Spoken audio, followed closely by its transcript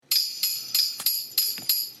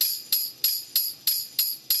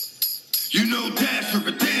You know Dasher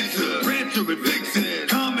and Dancer, Prancer and Vixen,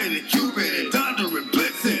 Comet and Cupid and Donder and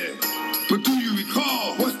Blitzen. But do you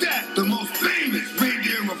recall, what's that? The most famous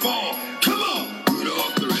reindeer of all. Come on!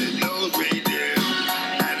 Rudolph the red-nosed reindeer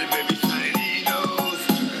had a very shiny nose.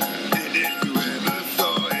 And if you ever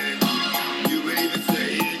saw it, you would even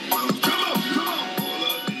say it grows. Come on! All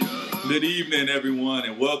of the other... Good evening, everyone,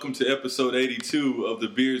 and welcome to episode 82 of the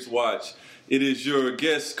Beers Watch. It is your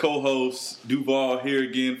guest co-host, Duvall, here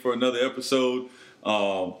again for another episode.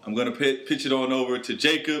 I'm going to pitch it on over to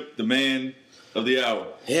Jacob, the man of the hour.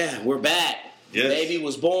 Yeah, we're back. Yes. The baby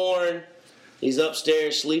was born. He's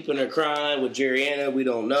upstairs sleeping or crying with Jerriana. We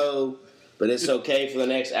don't know, but it's okay for the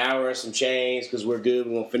next hour and some change because we're good.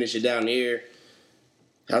 We're going to finish it down here.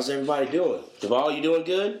 How's everybody doing? Duvall, you doing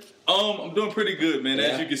good? I'm doing pretty good, man. Yeah.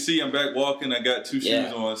 As you can see, I'm back walking. I got two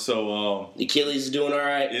shoes on, so the Achilles is doing all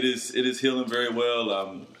right. It is healing very well.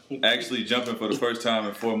 I'm actually jumping for the first time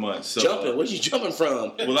in 4 months. So, jumping? What are you jumping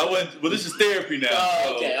from? Well, this is therapy now.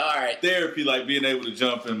 Oh, okay, all right. Therapy, like being able to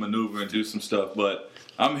jump and maneuver and do some stuff. But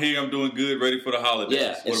I'm here. I'm doing good. Ready for the holidays.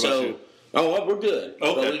 Yeah. What about you? Oh, we're good.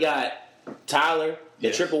 Okay. So we got Tyler,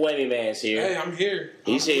 the triple whammy man's here. Hey, I'm here.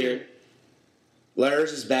 He's here.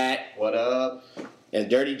 Lurs is back. What up? And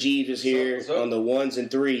Dirty Jeebs is here What's up? on the ones and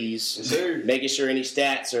threes, Yes, sir. making sure any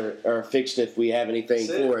stats are fixed if we have anything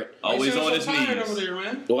for it. Always on his tired knees. over there,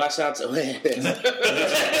 man. Do I sound so late Late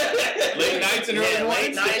nights and early mornings.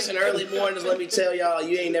 late nights and early mornings. Let me tell y'all,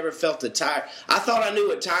 you ain't never felt the tired. I thought I knew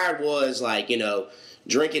what tired was, like, you know,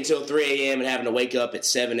 drinking till 3 a.m. and having to wake up at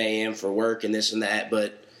 7 a.m. for work and this and that.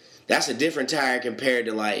 But that's a different tired compared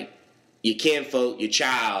to, like, your kinfolk, your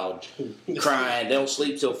child, crying. They don't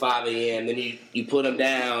sleep till 5 a.m. Then you put them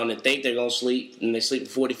down and think they're going to sleep, and they sleep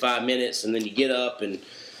for 45 minutes, and then you get up and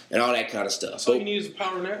all that kind of stuff. So you need is a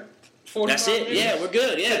power nap? That's it. minutes? Yeah, we're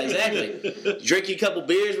good. Yeah, exactly. Drink you a couple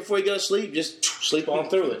beers before you go to sleep. Just sleep on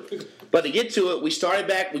through it. But to get to it, we started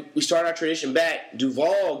back. We started our tradition back.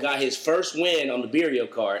 Duvall got his first win on the Beerio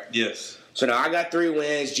cart. Yes. So now I got 3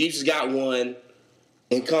 wins. Jeeps has got 1.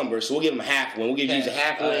 Encumber, so we'll give him a half win. We'll give Jeeps a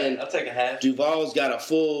half win. I'll take a half. Duvall's got a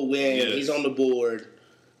full win. Yes. He's on the board.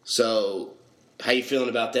 So, how you feeling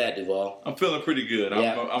about that, Duvall? I'm feeling pretty good.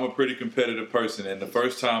 Yeah. I'm a pretty competitive person, and the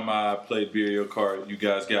first time I played Beerio Kart, you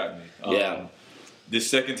guys got me. Yeah.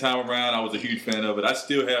 This second time around, I was a huge fan of it. I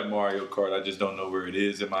still have Mario Kart. I just don't know where it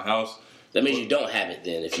is in my house. That means you don't have it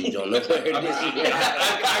then, if you don't know where it is.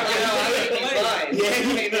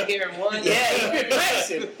 Yeah, he's been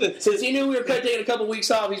practicing. Since he knew we were taking a couple weeks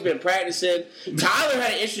off, he's been practicing. Tyler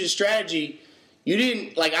had an interesting strategy. You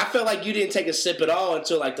didn't, like, I felt like you didn't take a sip at all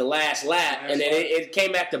until, like, the last lap, and then it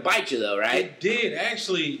came back to bite you, though, right? It did.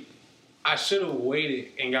 Actually, I should have waited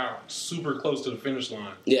and got super close to the finish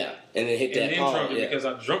line. Yeah, and then hit And that then palm. drunk it Yeah. because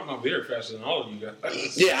I drunk my beer faster than all of you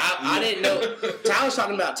guys. Yeah, I didn't know. Tyler's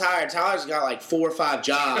talking about Tyler. Tyler's got like 4 or 5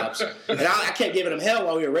 jobs. And I kept giving him hell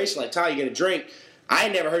while we were racing. Like, Tyler, you going to drink? I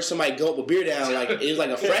ain't never heard somebody gulp a beer down. Like, it was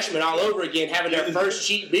like a freshman all over again having their first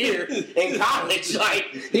cheap beer in college. Like,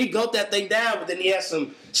 he gulped that thing down, but then he had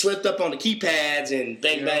some slipped up on the keypads and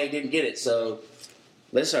bang, bang, didn't get it. So,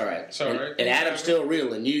 but it's all right. It's all right. And Adam's still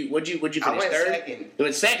reeling. What'd you finish? I went third? second. You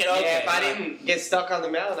went second? Okay. Yeah, if I didn't get stuck on the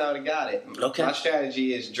mountain, I would have got it. Okay. My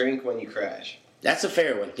strategy is drink when you crash. That's a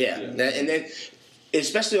fair one, yeah. And then,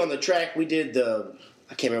 especially on the track, we did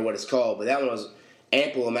I can't remember what it's called, but that one was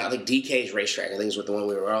ample amount. I think DK's racetrack, I think is what the one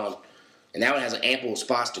we were on. And that one has ample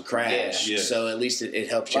spots to crash, Yeah. so at least it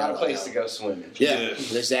helps A you lot out. of places to go swimming. Yeah,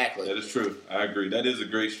 Yes. exactly. That is true. I agree. That is a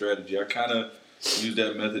great strategy. I kind of use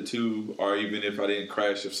that method too, or even if I didn't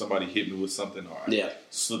crash, if somebody hit me with something, or I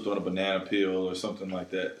slipped on a banana peel or something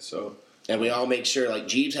like that. So, And we all make sure, like,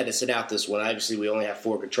 Jeebs had to sit out this one. Obviously, we only have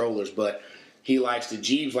 4 controllers, but Jeebs likes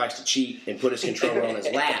to cheat and put his controller on his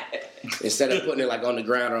lap instead of putting it, like, on the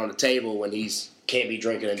ground or on the table when can't be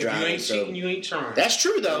drinking and If driving. you ain't cheating, you ain't trying. That's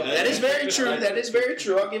true, though. That is very true. That is very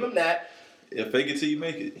true. I'll give him that. yeah, fake it till you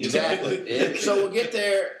make it. Exactly. So we'll get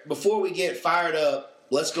there. Before we get fired up,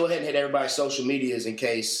 let's go ahead and hit everybody's social medias in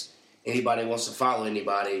case anybody wants to follow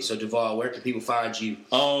anybody. So, Duvall, where can people find you?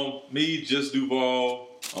 Me, just Duvall.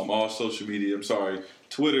 All social media. I'm sorry.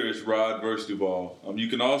 Twitter is Rod vs. Duvall. You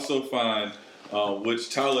can also find,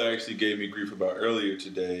 which Tyler actually gave me grief about earlier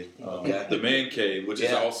today, The Man Cave, which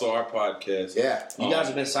is also our podcast. Yeah, you guys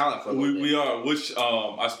have been silent for a little bit. We are, which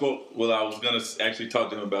I spoke, well, I was going to actually talk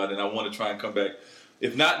to him about it, and I want to try and come back,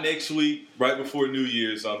 if not next week, right before New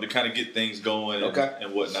Year's, to kind of get things going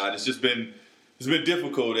and whatnot. It's been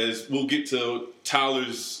difficult, as we'll get to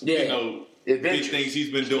Tyler's, big things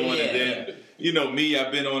he's been doing, and then me,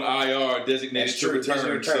 I've been on IR, designated to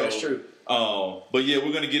return. That's true. But yeah,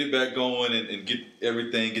 we're gonna get it back going and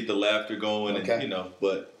get the laughter going, and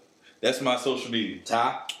but that's my social media.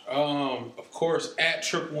 Ty? Of course, at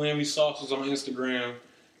Triple Whammy Sauces on Instagram,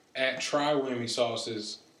 at Try Whammy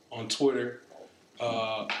Sauces on Twitter,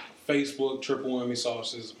 Facebook, Triple Whammy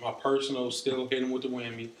Sauces. My personal, still hitting with the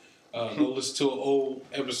whammy. Go listen to an old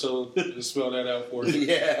episode to spell that out for you.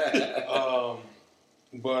 Yeah.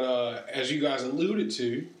 But as you guys alluded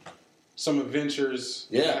to, some adventures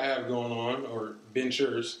that I have going on, or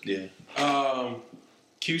ventures. Yeah.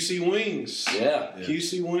 QC Wings. Yeah.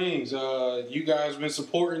 QC Wings. You guys have been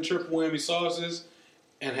supporting Triple Whammy Sauces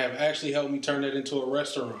and have actually helped me turn that into a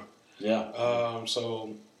restaurant. Yeah.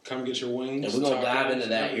 So come get your wings. And we're going to dive into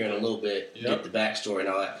that here in a little bit. Get the backstory and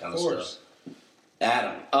all that kind of stuff.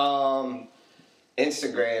 Adam.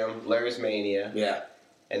 Instagram, Lursmania. Yeah.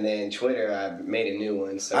 And then Twitter, I made a new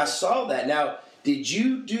one. So I saw that. Now, did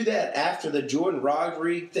you do that after the Jordan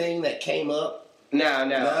Rodrigue thing that came up?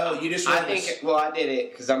 No, you just. I did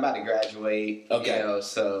it because I'm about to graduate. Okay.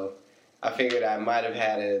 So I figured I might have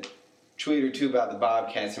had a tweet or two about the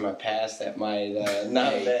Bobcats in my past that might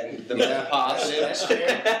not have been the most positive. That's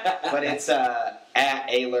fair. But it's at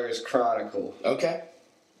Ayler's Chronicle. Okay.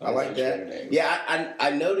 I like that. Yeah,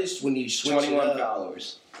 I noticed when you switch 21 it up.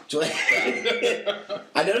 followers.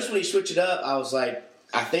 I noticed when you switch it up, I was like,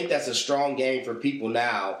 I think that's a strong game for people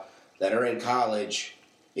now that are in college.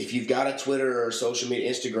 If you've got a Twitter or social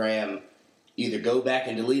media, Instagram, either go back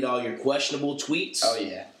and delete all your questionable tweets. Oh,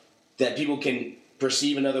 yeah. That people can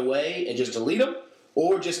perceive another way and just delete them,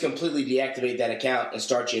 or just completely deactivate that account and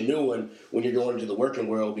start you a new one when you're going into the working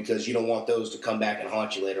world because you don't want those to come back and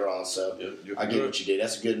haunt you later on. So I get what you did.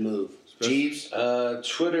 That's a good move. Jeebs?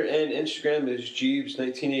 Twitter and Instagram is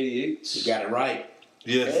Jeebs1988. You got it right.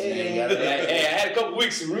 Yes. Hey, you got it right. Hey, I had a couple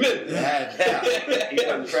weeks to remember. Yeah. You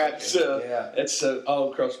done trapped it. So it's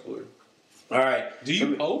all across the board. All right. Do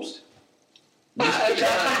you post? It's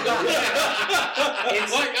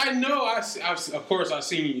Like, I know, of course, I've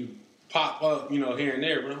seen you pop up, here and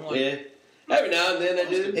there, but I'm like, Yeah. Every now and then I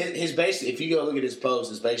do. His basically, if you go look at his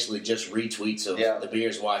post, it's basically just retweets of the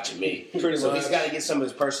Beers watching me. Pretty So much. he's got to get some of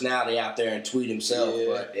his personality out there and tweet himself.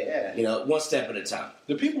 Yeah. But one step at a time.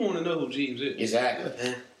 the people want to know who Jeebs is.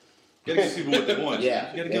 Exactly. Gotta give people what they want.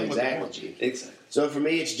 Yeah. You gotta give them what they Exactly. want. G. Exactly. So for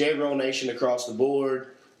me, it's J-Roll Nation across the board,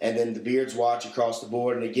 and then the Beards Watch across the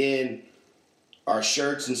board. And again, our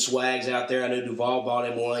shirts and swags out there. I know Duvall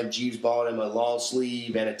bought him one. Jeebs bought him a long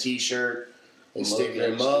sleeve and a T-shirt and sticker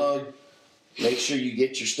and mug. Make sure you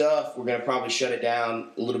get your stuff. We're going to probably shut it down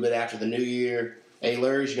a little bit after the new year. Hey,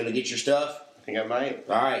 Lurs, you going to get your stuff? I think I might.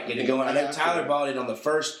 All right, get it going. I know Tyler bought it on the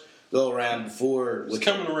first go-around before. It's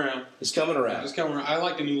coming around. It's coming around. I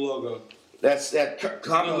like the new logo. That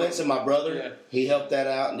compliments of my brother. Yeah. He helped that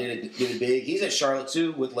out and did it big. He's at Charlotte,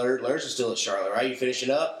 too, with Lurs. Lurs is still at Charlotte, right? You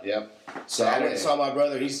finishing up? Yep. So I went and saw my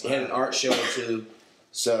brother. He's had an art show, too.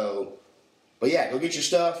 So, but yeah, go get your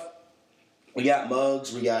stuff. We got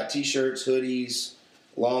mugs. We got T-shirts, hoodies,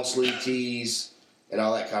 long sleeve tees, and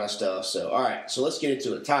all that kind of stuff. So, all right. So let's get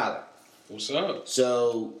into it. Tyler. What's up?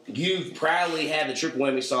 So you've proudly had the triple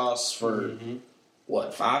whammy sauce for,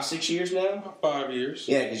 5-6 years now? About 5 years.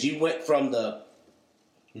 Yeah, because you went from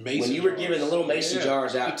when you were giving the little mason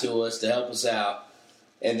jars out to us to help us out,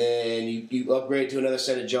 and then you upgraded to another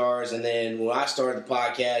set of jars, and then when I started the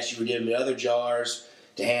podcast, you were giving me other jars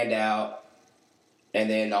to hand out. And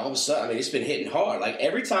then all of a sudden, it's been hitting hard. Like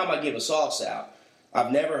every time I give a sauce out, I've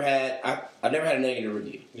never had a negative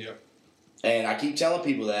review. Yep. And I keep telling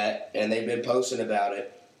people that, and they've been posting about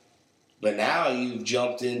it. But now you've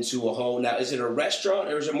jumped into a whole. Now, is it a restaurant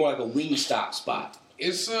or is it more like a Wingstop spot?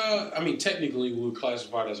 It's technically we would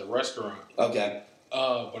classify it as a restaurant. Okay.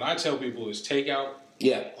 But I tell people it's takeout.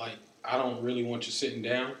 Yeah. Like I don't really want you sitting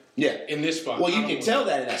down. Yeah. In this spot. Well, you can tell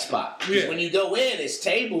that in that spot. Because when you go in, it's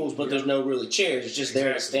tables, but there's no really chairs. It's just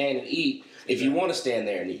there to stand and eat if you want to stand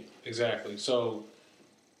there and eat. Exactly. So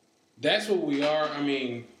that's what we are.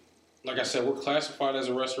 Like I said, we're classified as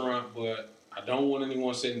a restaurant, but I don't want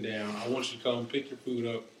anyone sitting down. I want you to come pick your food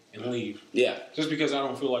up and leave. Yeah. Just because I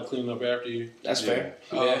don't feel like cleaning up after you. That's fair.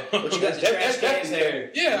 But you got the trash cans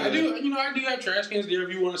there. Yeah, I do. I do have trash cans there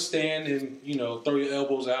if you want to stand and throw your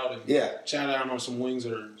elbows out and chow down on some wings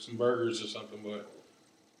or some burgers or something. But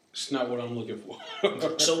it's not what I'm looking for.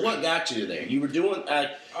 So what got you there? You were doing.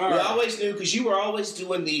 We always knew because you were always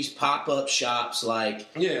doing these pop-up shops like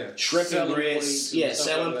shrimp and grits,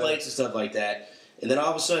 selling plates and stuff like that. And then all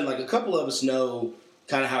of a sudden, like a couple of us know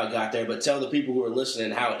kind of how it got there, but tell the people who are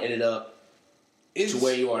listening how it ended up to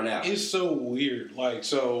where you are now. It's so weird. Like,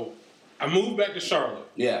 so I moved back to Charlotte.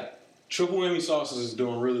 Yeah. Triple Whammy Sauces is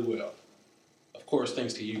doing really well. Of course,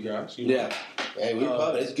 thanks to you guys. You know. Yeah. Hey, we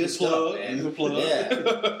love it. It's good stuff, man. It's a plug.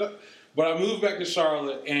 Yeah. But I moved back to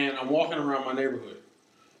Charlotte, and I'm walking around my neighborhood.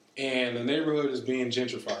 And the neighborhood is being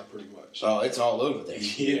gentrified pretty much. Oh, it's all over there.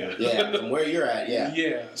 Yeah. Yeah, from where you're at, yeah.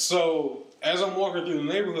 Yeah. So as I'm walking through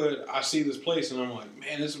the neighborhood, I see this place, and I'm like,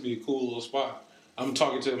 man, this would be a cool little spot. I'm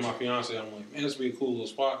talking to my fiance. I'm like, man, this would be a cool little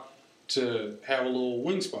spot to have a little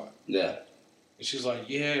wing spot. Yeah. And she's like,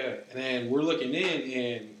 yeah. And then we're looking in,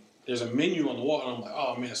 and there's a menu on the wall, and I'm like,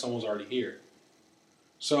 oh man, someone's already here.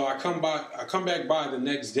 So I come back by the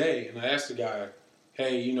next day, and I ask the guy,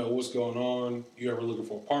 hey, you know, what's going on? You ever looking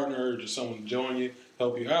for a partner, just someone to join you,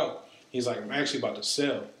 help you out? He's like, I'm actually about to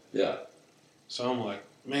sell. Yeah. So I'm like,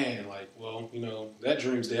 man, like, well, you know, that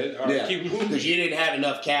dream's dead. All right, Yeah. keep moving. Because you didn't have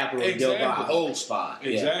enough capital to go buy a Exactly. whole spot.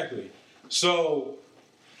 Exactly. So,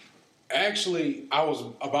 actually, I was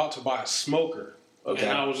about to buy a smoker. Okay.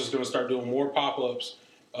 And I was just going to start doing more pop-ups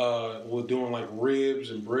with doing, like, ribs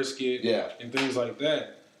and brisket and things like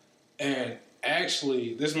that. And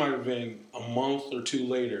actually, this might have been a month or two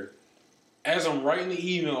later. As I'm writing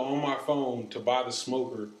the email on my phone to buy the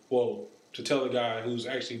smoker, well, to tell the guy who's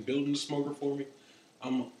actually building the smoker for me,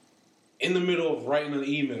 I'm in the middle of writing an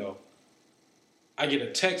email. I get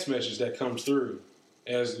a text message that comes through.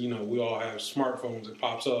 As, you know, we all have smartphones. It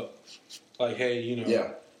pops up like, hey, you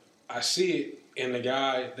know, I see it, and the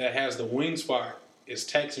guy that has the wing spot is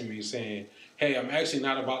texting me saying, hey, I'm actually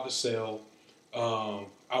not about to sell.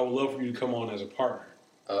 I would love for you to come on as a partner.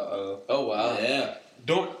 Uh-oh. Oh, wow. Yeah.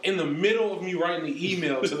 In the middle of me writing the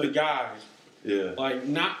email to the guy, like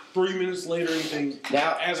not 3 minutes later or anything,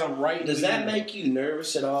 Now, as I'm writing does the that email. make you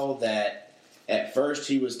nervous at all that at first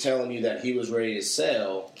he was telling you that he was ready to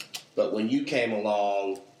sell, but when you came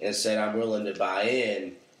along and said, I'm willing to buy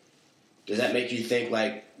in, does that make you think,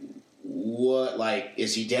 like, what, like,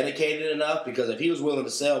 is he dedicated enough? Because if he was willing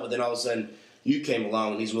to sell, but then all of a sudden you came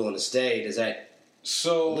along and he's willing to stay, does that a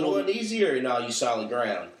little uneasy, or no, you solid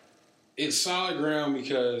ground? It's solid ground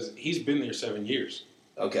because he's been there 7 years.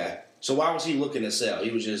 Okay. So why was he looking to sell?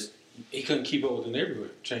 He was just... He couldn't keep up with the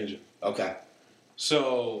neighborhood changing. Okay.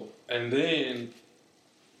 So, and then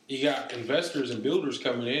you got investors and builders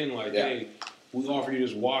coming in like, hey, we offer you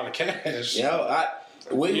this wad of cash. You know,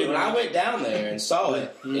 when I went down there and saw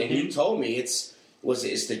it, and you told me it's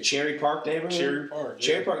the Cherry Park neighborhood?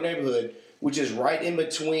 Cherry Park neighborhood, which is right in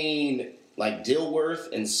between, like,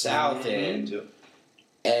 Dilworth and South End.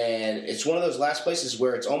 And it's one of those last places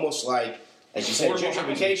where it's almost like, as you said,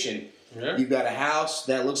 gentrification. Yeah. You've got a house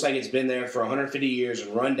that looks like it's been there for 150 years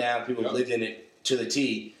and run down. People have lived in it to the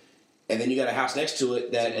T. And then you got a house next to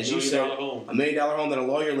it that, as you said, $1 million home that a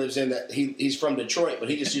lawyer lives in. That he's from Detroit, but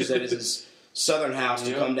he just used that as his southern house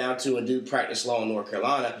to come down to and do practice law in North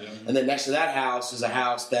Carolina. Yeah. And then next to that house is a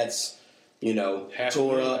house that's, you know,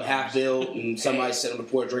 tore up, half built, and somebody's sitting on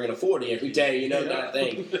the porch drinking a 40 every day, you know, kind of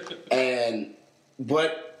thing.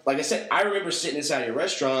 But like I said, I remember sitting inside your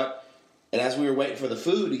restaurant, and as we were waiting for the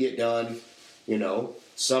food to get done, you know,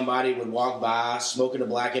 somebody would walk by smoking a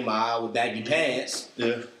Black and Mild with baggy pants.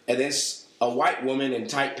 Yeah. And then a white woman in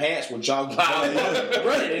tight pants would jog by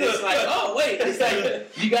running. And it's like, oh, wait. It's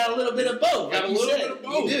like you got a little bit of both. Like you said,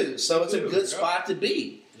 you do. So it's a good spot to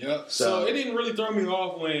be. Yeah. So it didn't really throw me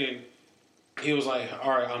off when he was like,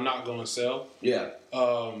 all right, I'm not going to sell. Yeah.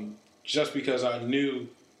 Just because I knew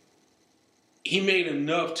he made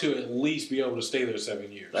enough to at least be able to stay there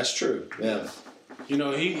 7 years. That's true. Yeah. You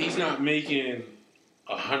know, he's not making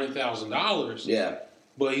 $100,000. Yeah.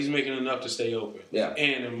 But he's making enough to stay open. Yeah.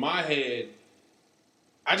 And in my head,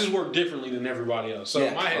 I just work differently than everybody else. So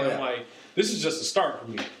in my head, I'm like, this is just a start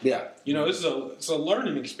for me. Yeah. You know, it's a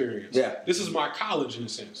learning experience. Yeah. This is my college in a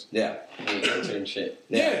sense. Yeah. Internship.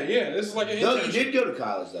 Yeah. This is like an internship. No, you did go to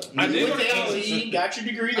college though. I did. You went to LSE, got your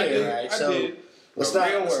degree there, right? I did. Let's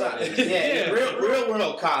not. Real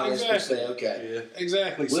world college per se. Okay. Yeah,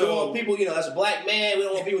 exactly. We don't want people, you know, as a black man, we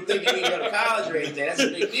don't want people thinking you can go to college or anything. That's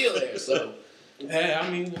a big deal there. So. Yeah, I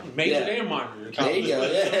mean, majored and minored in college. There you go.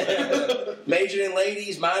 Yeah. Majored in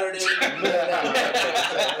ladies, minored in.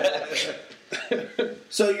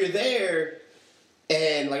 So you're there,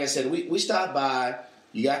 and like I said, we stopped by.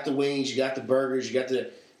 You got the wings, you got the burgers, and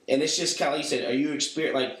it's just kind of like you said. Are you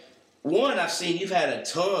experienced? One, I've seen you've had a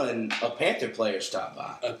ton of Panther players stop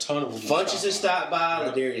by. A ton of them. Funches has stopped by.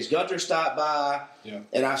 Yeah. Ladarius Gunter stopped by. Yeah.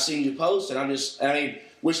 And I've seen you post, and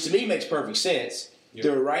which to me makes perfect sense. Yep.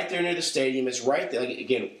 They're right there near the stadium. It's right there. Like,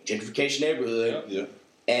 again, gentrification neighborhood. Yep.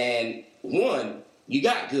 And one, you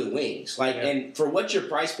got good wings. And for what your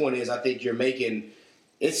price point is, I think you're making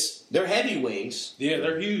they're heavy wings. Yeah,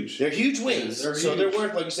 they're huge. They're huge wings. They're so huge. they're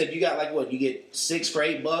worth, like you said, you got like what? You get $6 for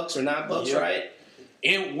 $8 or $9, Yep. right?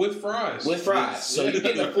 And with fries. With fries. So you're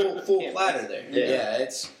getting a full platter there. Yeah.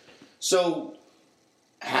 It's so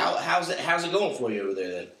how's it going for you over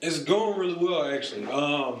there then? It's going really well, actually.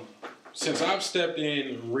 Since I've stepped in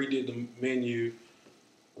and redid the menu,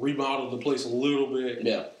 remodeled the place a little bit,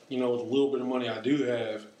 Yeah. you know, with a little bit of money I do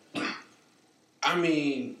have, I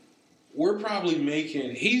mean, we're probably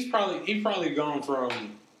making. He's probably gone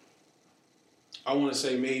from, I want to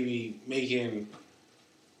say maybe making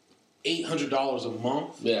 $800 a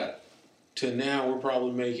month Yeah. to now we're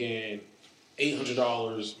probably making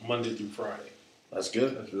 $800 Monday through Friday. That's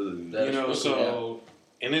good. That's really good. That's You know, good, so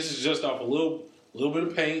and this is just off a little bit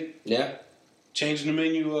of paint, Yeah. changing the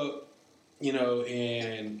menu up, you know,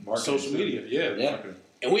 and Marketing social too. media. Yeah. Yeah.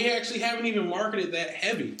 And we actually haven't even marketed that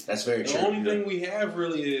heavy. That's very The true. only thing we have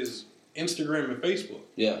really is Instagram and Facebook.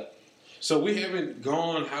 Yeah. So we haven't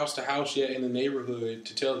gone house to house yet in the neighborhood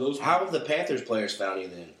to tell those. How have the Panthers players found you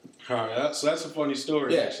then? All right, so that's a funny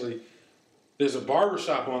story, Yeah. actually. There's a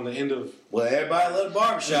barbershop on the end of Well, everybody loves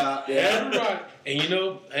barbershop. everybody. And you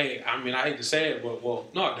know, hey, I mean, I hate to say it, but, well,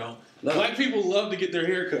 no, I don't. No. Black people love to get their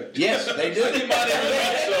hair cut. Yes, they do. I get mine every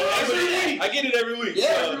week, so Every week. I get it every week.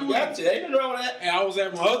 Yeah, so. you got to. Ain't nothing wrong with that. And I was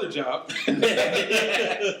at my other job, and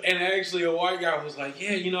actually a white guy was like,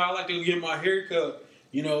 yeah, you know, I like to go get my hair cut,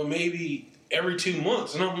 you know, maybe every 2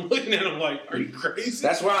 months. And I'm looking at him like, are you crazy?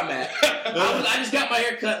 That's where I'm at. I just got my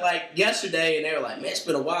hair cut like yesterday, and they were like, man, it's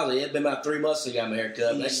been a while. It's been about 3 months since I got my hair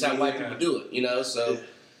cut. That's just how white people do it, you know? So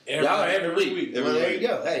y'all are every week. Every Well, there week. you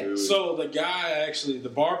go. Hey. Every week. So the guy, actually, the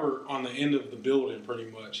barber on the end of the building, pretty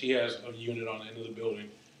much, he has a unit on the end of the building.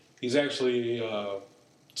 He's actually a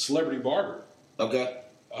celebrity barber. Okay.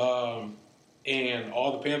 And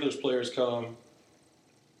all the Panthers players come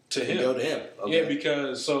to You him. go to him. Okay. Yeah,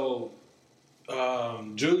 because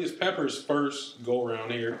Julius Pepper's first go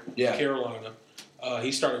around here Yeah. in Carolina,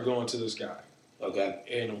 he started going to this guy. Okay.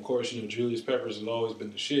 And of course, you know, Julius Peppers has always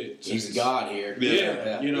been the shit. He's since- God here.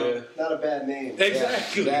 Yeah, you know. Not a bad name.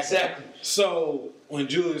 Exactly. Yeah, exactly. So when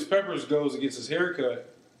Julius Peppers goes and gets his haircut,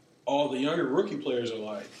 all the younger rookie players are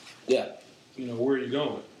like, Yeah. you know, where are you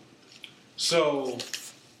going? So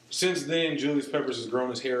since then, Julius Peppers has grown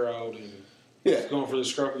his hair out and Yeah. going for the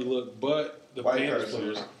scruffy look, but the White Panthers person.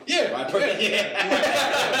 players, yeah, White person.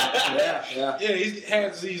 yeah, Yeah. yeah, he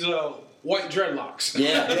has these white dreadlocks.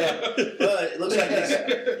 Yeah. But it looks like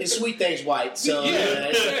his sweet thing's white, so Yeah.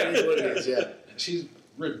 it's what it is. Yeah. She's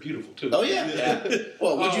really beautiful too. Oh yeah.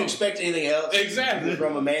 Well, would you expect anything else Exactly.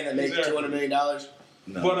 from a man that makes Exactly. $200 million?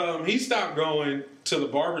 No. But he stopped going to the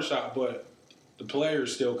barbershop, but the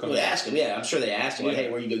players still come. Well, ask him. Yeah, I'm sure they asked him. Yeah. Hey,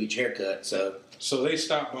 where you go get your hair cut? So So they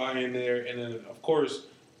stopped by in there, and then of course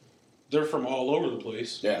they're from all over the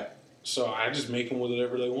place. yeah. So I just make them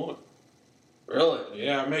whatever they want. Really?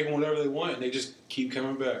 Yeah, I make them whatever they want, and they just keep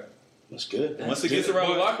coming back. That's good. Once it gets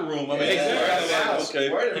around the locker room, I mean, Exactly.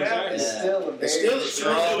 Word of mouth is Yeah. still a It's very still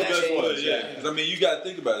strong the best change. way, yeah. 'Cause, I mean, you got to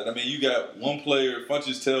think about it. I mean, you got one player,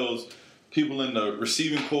 Funches tells people in the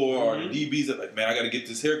receiving corps or the DBs that like, man, I got to get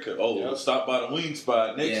this haircut. Oh, Yep. stop by the wing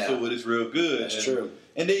spot next Yeah. to it. It's real good. That's true.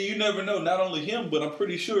 And then you never know. Not only him, but I'm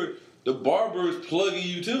pretty sure the barber is plugging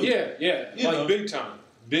you too. Yeah, You like know. big time.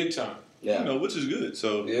 Yeah. You know, which is good.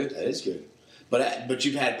 So That is good. But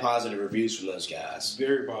you've had positive reviews from those guys.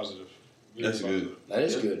 Very positive. Very that's positive. good. That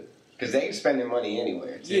is good. Because they can spend their money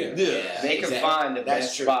anywhere. Too. Yeah. Yeah. They can exactly. find the That's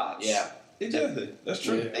best true. spots. Yeah. Exactly. That's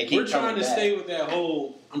true. Yeah. They keep We're trying coming to back. stay with that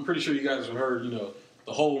whole. I'm pretty sure you guys have heard. You know,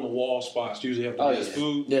 the hole in the wall spots usually have the Oh, best yeah.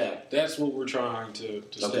 food. Yeah. That's what we're trying to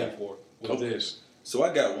stay Okay. for with Okay. this. So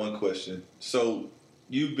I got one question. So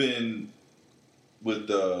you've been with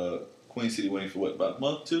Queen City Wing for what, about a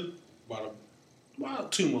month, two?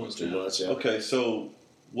 About 2 months 2 now. months. Yeah. Okay, so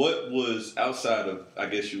what was outside of, I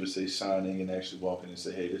guess you would say, signing and actually walking and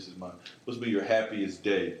say, hey, this is mine. What's been your happiest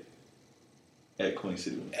day at Queen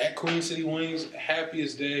City Wing? At Queen City Wings,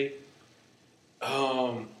 happiest day.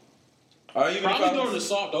 Or even Probably if I during the was,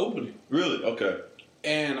 soft opening. really? Okay.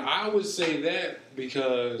 And I would say that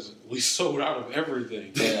because we sold out of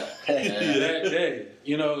everything Yeah. that day.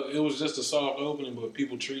 You know, it was just a soft opening, but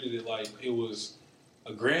people treated it like it was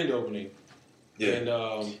a grand opening. Yeah.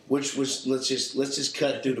 And Which was let's just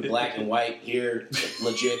cut through the black and white here,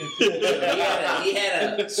 legit. He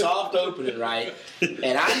had a soft opening, right?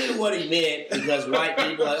 And I knew what he meant because white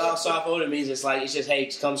people are like, oh, soft opening means it's just hey,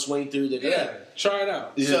 come swing through the yeah, try it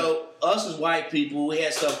out. Yeah. So us as white people, we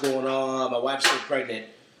had stuff going on. My wife's still pregnant.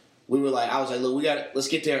 we were like, I was like, look, let's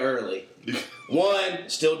get there early. One,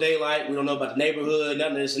 still daylight. We don't know about the neighborhood,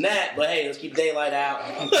 none of this and that. But hey, let's keep daylight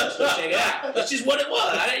out. Let's go check it out. That's just what it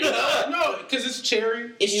was. I didn't know. No, because it's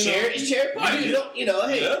cherry. It's cherry party. You don't,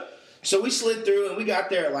 hey. Yeah. So we slid through and we got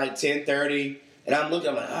there at like 10:30. And I'm looking,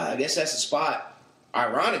 I'm like, I guess that's the spot.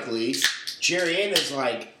 Ironically, Jerry Ann's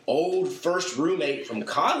like old first roommate from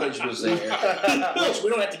college was there. Which we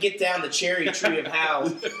don't have to get down the cherry tree of how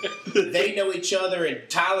they know each other and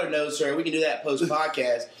Tyler knows her. We can do that post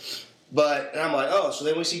podcast. And I'm like, oh, so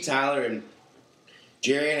then we see Tyler and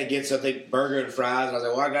Jerry Ann gets, I think, burger and fries. And I was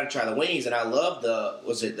like, well, I got to try the wings. And I love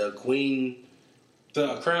the Queen?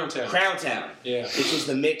 The Crown Town. Crown Town. Yeah. Which was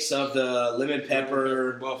the mix of the lemon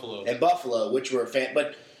pepper and buffalo, which were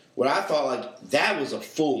But what I thought, like, that was a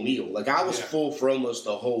full meal. Like, I was full for almost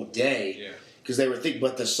the whole day. Yeah. Because they were thick.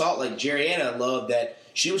 But the salt, like, Jerry Ann loved that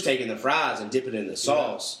she was taking the fries and dipping it in the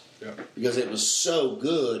sauce. Yeah. Because it was so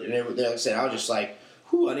good. And like I said, I was just like,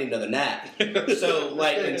 whew, I need another nap. So,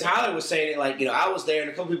 like, and Tyler was saying it, like, I was there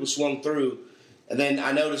and a couple people swung through. And then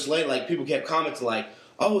I noticed later, like, people kept commenting, like,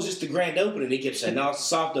 oh, it's just the grand opening. He kept saying, no, it's a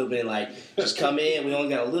soft opening. Like, just come in. We only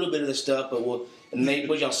got a little bit of the stuff, but and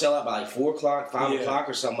y'all sell out by like 4 o'clock, 5 o'clock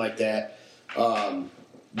or something like that.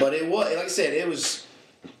 But it was, like I said, it was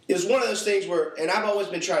one of those things where, and I've always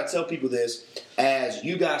been trying to tell people this, as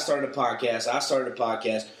you guys started a podcast, I started a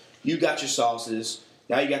podcast, you got your sauces,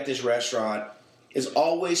 now you got this restaurant, is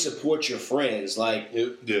always support your friends. Like,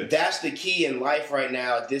 that's the key in life right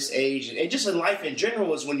now at this age, and just in life in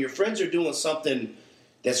general, is when your friends are doing something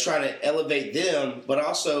that's trying to elevate them, but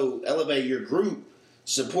also elevate your group,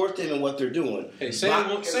 support them in what they're doing. Hey, say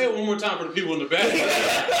it one more time for the people in the back.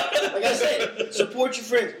 Like I said, support your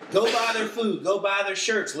friends. Go buy their food. Go buy their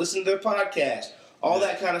shirts. Listen to their podcast. All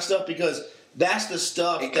that kind of stuff, because that's the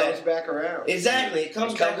stuff it comes back around. Exactly. It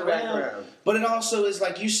comes back around. But it also is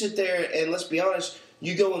like, you sit there and, let's be honest,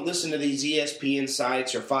 you go and listen to these ESPN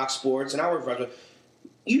sites or Fox Sports, and I work for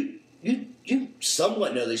you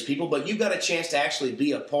somewhat know these people, but you got a chance to actually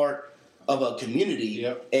be a part of a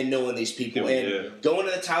community and knowing these people. And going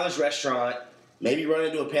to the Tyler's restaurant, maybe run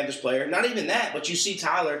into a Panthers player. Not even that, but you see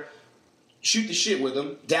Tyler, shoot the shit with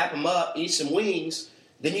him, dap him up, eat some wings.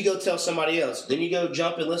 Then you go tell somebody else. Then you go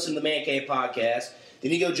jump and listen to the Man Cave podcast.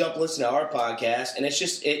 Then you go jump and listen to our podcast. And it's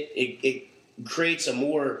just, it creates a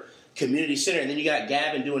more community center. And then you got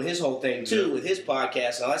Gavin doing his whole thing too with his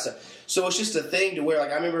podcast and all that stuff. So it's just a thing to where,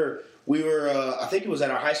 like, I remember we were, I think it was at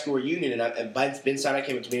our high school reunion, and Ben Side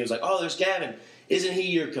came up to me and was like, oh, there's Gavin. Isn't he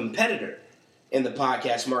your competitor in the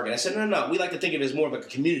podcast market? I said, no. We like to think of it as more of a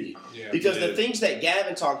community. Because the things that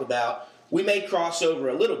Gavin talked about, we may cross over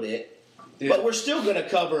a little bit, but we're still going to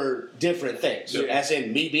cover different things. As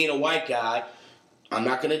in, me being a white guy, I'm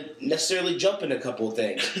not going to necessarily jump in a couple of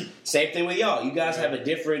things. Same thing with y'all. You guys have a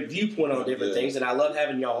different viewpoint on different things, and I love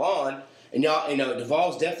having y'all on. And y'all,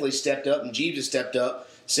 Duvall's definitely stepped up, and Jeebs has stepped up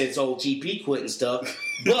since old TP quit and stuff.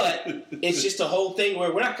 But it's just a whole thing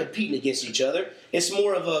where we're not competing against each other. It's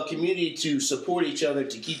more of a community to support each other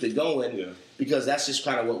to keep it going, because that's just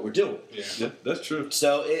kind of what we're doing. Yeah, that's true.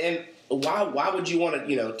 So, and why would you want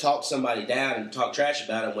to, talk somebody down and talk trash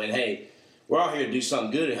about it when, hey, we're all here to do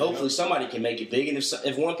something good, and hopefully somebody can make it big. And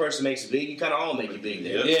if one person makes it big, you kind of all make it big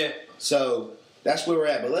there. Yeah. So that's where we're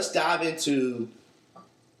at. But let's dive into,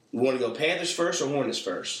 you want to go Panthers first or Hornets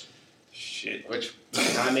first? Shit. Which,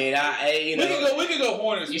 I mean, we can go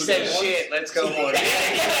Hornets. You said shit. Let's go Hornets.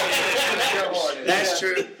 Let's go Hornets. That's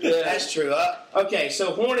true. That's true. Okay,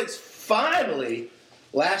 so Hornets finally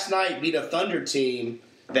last night beat a Thunder team,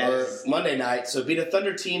 or Monday night. So beat a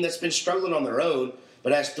Thunder team that's been struggling on their own,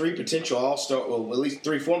 but has 3 potential All-Star, well, at least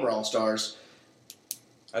 3 former All-Stars.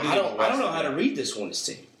 I don't know how to read this Hornets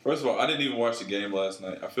team. First of all, I didn't even watch the game last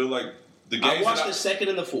night. I feel like the game. I watched the second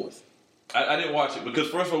and the fourth. I didn't watch it because,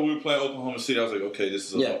 first of all, we were playing Oklahoma City. I was like, okay, this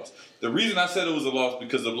is a loss. The reason I said it was a loss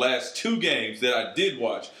because the last 2 games that I did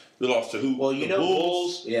watch, we lost to who? Well, the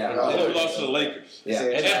Bulls. Yeah. And then we lost to the Lakers. Yeah.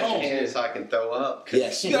 And at home. So I can throw up.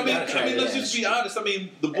 Yes. I mean, let's just be honest. I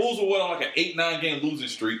mean, the Bulls were on like an 8-9 game losing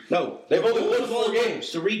streak. No. They've only won 4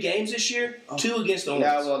 games. 3 games this year? 2 against the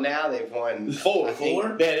Hornets. Now they've won 4.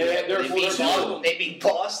 4? They beat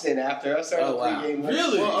Boston after us. Oh, wow.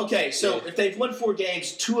 Really? Well, okay, so if they've won 4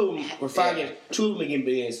 games, 2 of them, or 5 games, 2 of them can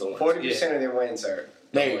be against the Hornets. 40% of their wins are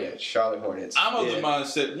Charlotte Hornets. I'm of the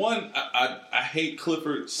mindset, one, I hate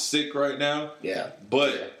Clifford sick right now. Yeah.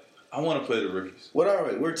 But I want to play the rookies. What are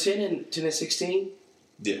we? We're 10 and 16?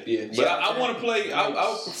 Yeah. But I want to play. I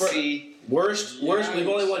would prefer. See, Worst. We've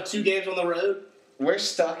only won 2 games on the road. we're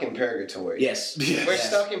stuck in purgatory. Yes. We're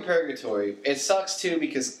stuck in purgatory. It sucks too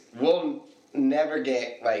because never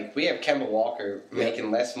get like we have Kemba Walker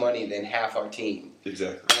making less money than half our team,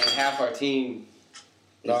 Exactly. and half our team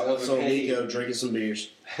is So overpaid. Nico drinking some beers.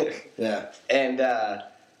 Yeah. And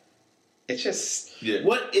it's just Yeah.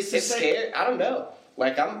 What is it's scary. I don't know.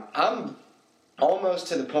 Like I'm almost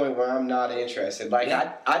to the point where I'm not interested. Like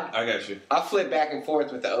Yeah. I got you. I flip back and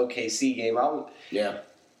forth with the OKC game. Yeah.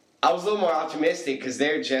 I was a little more optimistic because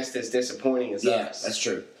they're just as disappointing as Yeah, us. that's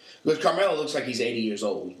true. Because Carmelo looks like he's 80 years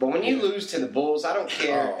old. But when you lose to the Bulls, I don't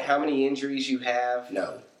care Oh. how many injuries you have.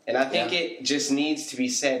 No. And I think it just needs to be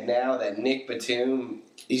said now that Nick Batum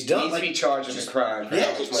He's done. needs to be charged with a crime for how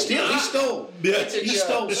Yeah, much money. still, he stole. Yeah. He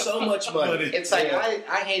stole so much money. It's like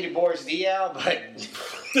I hated Boris Diaw, but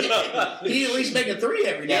He at least make a three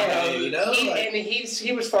every now and then, you know?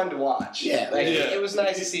 he was fun to watch. Yeah. Like, Yeah. it was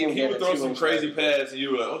nice to see him He get would a throw some 2-inch crazy record. pass, and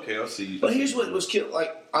you were like, okay, I'll see you. But here's what was killed.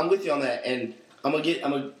 Like, I'm with you on that, and I'm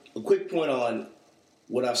a quick point on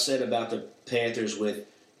what I've said about the Panthers with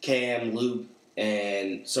Cam, Luke,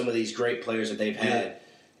 and some of these great players that they've had.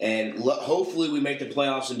 And hopefully we make the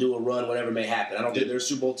playoffs and do a run, whatever may happen. I don't think they're a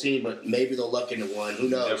Super Bowl team, but maybe they'll luck into one. Who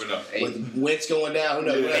knows? Never know. With Wentz going down, who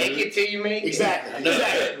knows? Make it till you make it. Exactly.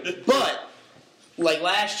 But like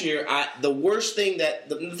last year, the thing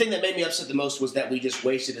that made me upset the most was that we just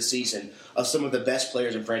wasted a season of some of the best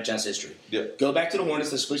players in franchise history. Yeah. Go back to the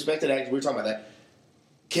Hornets. Let's flip back to that because we were talking about that.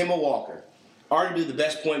 Kemba Walker, arguably the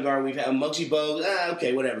best point guard we've had. Muggsy Bogues,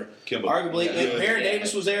 okay, whatever. Kemba. Arguably, Yeah. Baron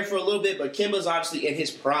Davis was there for a little bit, but Kimba's obviously in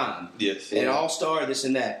his prime. Yes. An all-star, this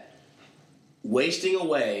and that. Wasting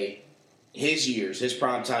away his years, his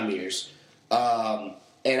primetime years.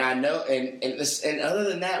 And I know, and other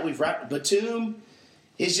than that, we've wrapped. Batum,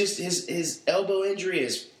 his elbow injury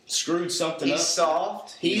has screwed something up. He's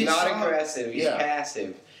soft. He's He's not soft. aggressive. He's Yeah.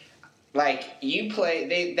 passive. Like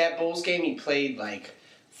that Bulls game, he played like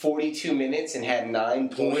 42 minutes and had 9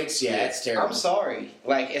 points. Yeah, it's terrible. I'm sorry.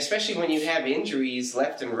 Like, especially when you have injuries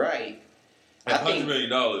left and right. I $100 think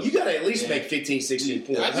million. You got to at least make 15, 16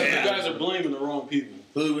 points. I think you guys are blaming the wrong people.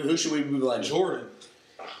 Who should we be blaming? Jordan.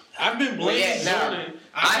 I've been blaming Jordan.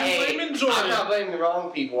 I've been blaming Jordan. I'm not blaming the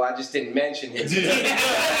wrong people. I just didn't mention him.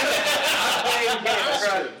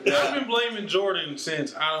 I've been blaming Jordan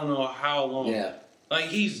since I don't know how long. Yeah. Like,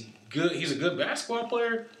 he's good. He's a good basketball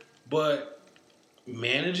player, but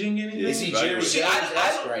managing anything? Is he Jerry Jones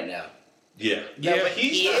right now? Yeah. No, Yeah, but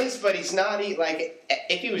he not. is, but he's not. Like,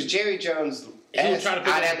 if he was Jerry Jones, He would try to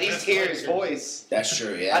pick I'd up at the least best hear his players. voice. That's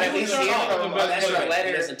true, yeah. I'd at least hear from That's a right. He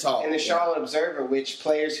letter doesn't talk. in the Yeah. Charlotte Observer which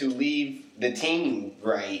players who leave the team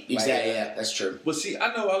right. Exactly, yeah, that's true. But see,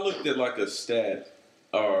 I know I looked at like a stat,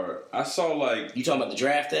 or I saw like, You talking about the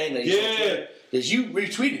draft thing? yeah, Because you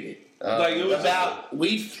retweeted it. like it was About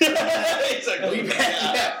we've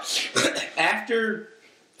after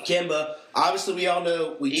Kemba, obviously we all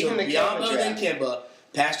know we Even took the Kemba Biombo then draft. Kemba,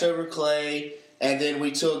 passed over Clay, and then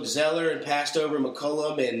we took Zeller and passed over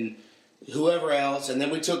McCollum and whoever else, and then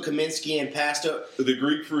we took Kaminsky and passed over the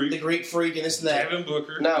Greek freak. the Greek freak and this and that. Devin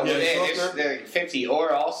Booker. No, Yeah, they're 50,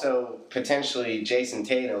 or also potentially Jason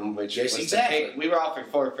Tatum, which Yes, was exactly. the pick. We were offered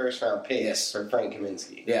 4 first-round picks Yes. for Frank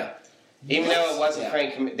Kaminsky. Yeah, Even though it wasn't Yeah.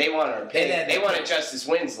 Frank Kaminsky, they wanted our pick. And They that- wanted Justice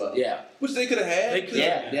Winslow. yeah. Which they could have had. They could.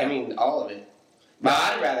 Yeah, I mean, all of it. But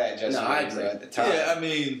I'd rather have Justice No, I Winslow agree. at the time. Yeah, I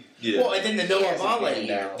mean, yeah. Well, and then the He Noah hasn't Vonleh played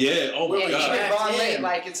year. now. Yeah, oh my Yeah, Even God. draft Vonleh, him.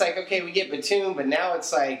 like, it's like, okay, we get Batum, but now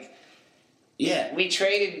it's like, Yeah, we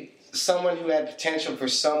traded someone who had potential for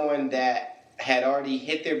someone that had already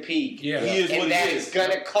hit their peak. Yeah. He is what And he that is. is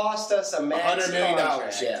going to cost us a max $100 million.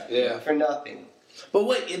 contract Yeah. for nothing. But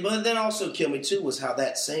but then also killed me too was how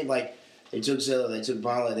that same they took Zeller, they took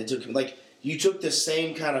Vonleh, they took you took the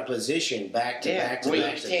same kind of position back to Yeah, back to we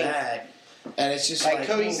back to take- back, and it's just Like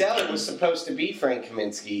Cody oh, Zeller was supposed to be Frank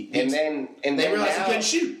Kaminsky, and then They realized now, he couldn't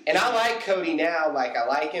shoot. And I like Cody now, like I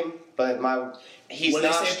like him, but he's What they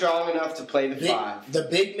not say- strong enough to play the five. The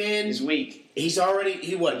big man, He's weak. he's already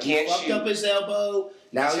he Can't fucked shoot. up his elbow.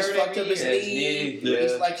 Now He's he's hurt fucked every up his year. knee. Yeah.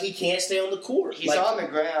 He's like he can't stay on the court. He's like, on the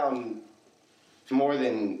ground more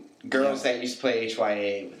than girls that used to play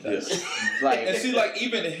HYA with us. Yes. Like, And see, like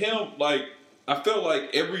even him, like I feel like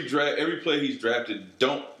every player he's drafted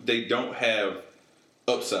don't have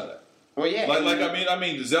upside. well, yeah. Like I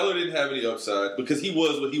mean, Zeller didn't have any upside because he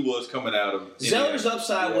was what he was coming out of. Zeller's Indiana.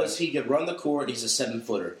 upside Yeah. was he could run the court. He's a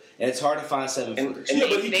 7-footer, and it's hard to find 7-footers. and Yeah,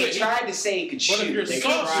 they, but they tried to say he could But if shoot. you're They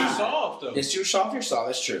soft, tried. you're soft, though. It's too soft. You're soft.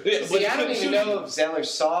 That's true. Yeah, but See, he I don't couldn't even shoot. know if Zeller's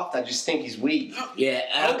soft. I just think he's weak. Yeah,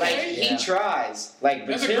 Like, he tries. Like,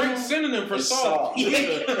 That's a Batum great synonym for is soft.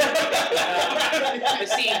 But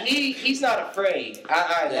see, he's not afraid.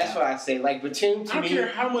 That's what I say. Like, Batum I to don't me, care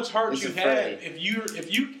how much heart is you afraid. have. If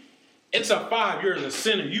you It's a 5. You're the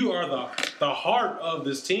center. You are the heart of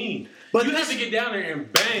this team. But you have to get down there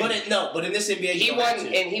and bang. But in this NBA,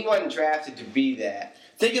 he wasn't drafted to be that.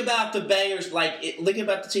 Think about the bangers. Think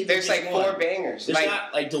about the team. There's like 4 bangers. There's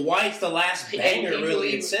not like Dwight's the last banger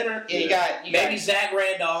really in center. You got maybe Zach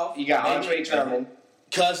Randolph. You got Andre Drummond,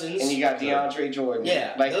 Cousins, and you got DeAndre Jordan.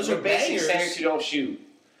 Yeah, like those are basic bangers. centers who don't shoot.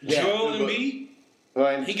 Joel Embiid.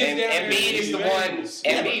 Well, He gets down there and Embiid is the one.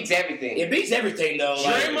 Embiid's everything. It beats everything though.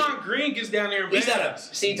 Draymond Green gets down there and He's bangs. not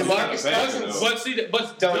a See, DeMarcus Cousins.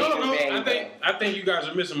 But Don't no. even bang, I think you guys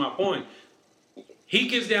are missing my point. He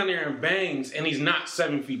gets down there and bangs, and he's not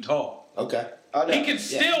 7 feet tall. Okay. Oh, no. He can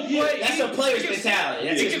still play. That's a player's mentality.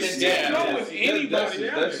 That's He his can still mentality. go with anybody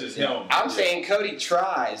down That's there. just him. I'm saying Cody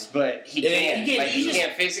tries, but he can't. He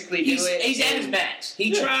can't physically do it. He's at his max.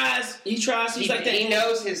 He tries. He's like that. He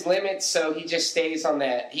knows his limits, so he just stays on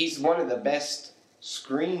that. He's one of the best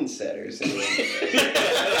screen setters in the NBA.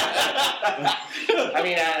 I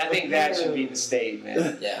mean, I think that should be the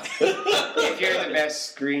statement. Yeah. If you're the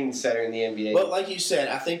best screen setter in the NBA. But like you said,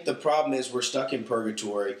 I think the problem is we're stuck in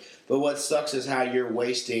purgatory. But what sucks is how you're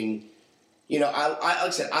wasting. Like I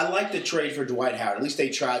said, I like the trade for Dwight Howard. At least they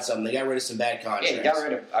tried something. They got rid of some bad contracts. Yeah, got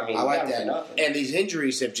rid of. I mean, I like got him for that. nothing. And these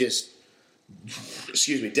injuries have just,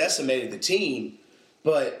 decimated the team.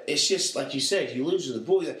 But it's just like you said, you lose to the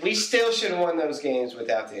Bulls. We still should have won those games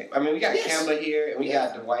without them. I mean, we got Kemba here and we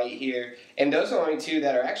got Dwight here, and those are the only 2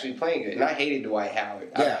 that are actually playing good. And I hated Dwight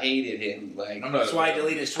Howard. I hated him. That's why I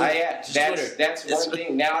deleted his Twitter. That's one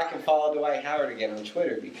thing. Now I can follow Dwight Howard again on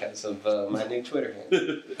Twitter because of my new Twitter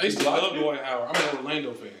handle. I used to love Dwight Howard. I'm an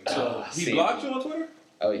Orlando fan. So He blocked you on Twitter?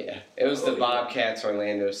 Oh yeah, it was the Bobcats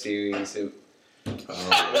Orlando series. It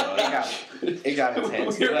got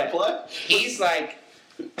intense. But he's like.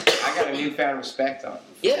 I got a newfound respect on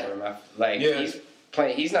him. He's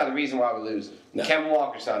playing. He's not the reason why we're losing. No. Kemba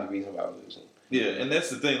Walker's not the reason why we're losing. Yeah, and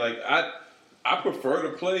that's the thing. Like I prefer to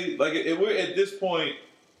play. Like if we're at this point,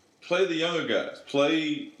 play the younger guys.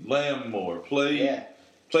 Play Lamb more. Play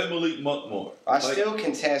Malik Monk more. I still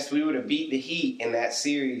contest. We would have beat the Heat in that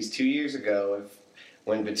series 2 years ago if.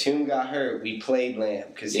 When Batum got hurt, we played Lamb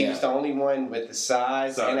because he was the only one with the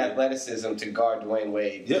size and athleticism to guard Dwayne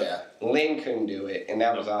Wade. Yeah. Lynn couldn't do it, and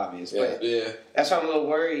that was obvious. But that's why I'm a little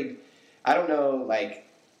worried. I don't know,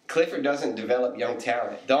 Clifford doesn't develop young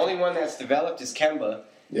talent. The only one that's developed is Kemba.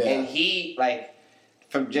 Yeah. And he, knowing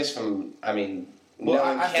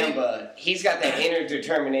Kemba, he's got that inner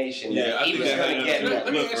determination that he was going to get.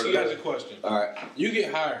 Let me ask you guys a question. All right. You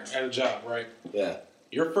get hired at a job, right? Yeah.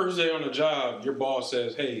 Your first day on the job, your boss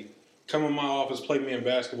says, hey, come in my office, play me in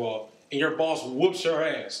basketball, and your boss whoops your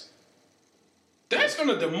ass. That's going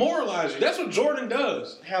to demoralize you. That's what Jordan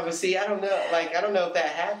does. Yeah, but see, I don't know. I don't know if that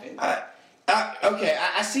happened.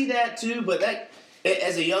 I see that too, but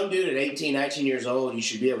as a young dude at 18, 19 years old, you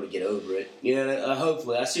should be able to get over it.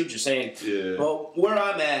 Hopefully. I see what you're saying. Yeah. But where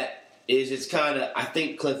I'm at is it's kind of, I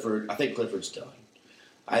think Clifford's done.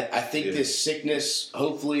 I think this sickness,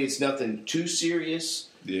 hopefully it's nothing too serious.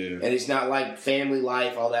 Yeah. And it's not like family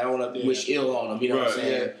life, all that. I don't want to wish ill on him, you know what I'm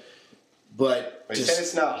saying? Yeah. But he said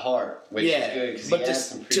it's not hard, which is good because he has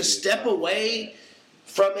some to step away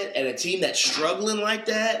from it and a team that's struggling like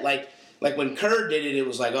that, like when Kerr did it, it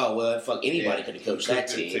was like, oh, well, fuck, anybody could have coached that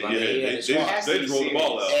team. They just rolled the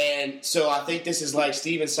ball out. And so I think this is like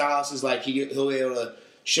Steven Silas is like he'll be able to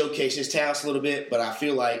showcase his talents a little bit, but I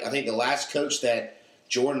think the last coach that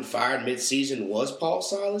Jordan fired mid-season was Paul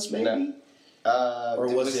Silas, maybe? No.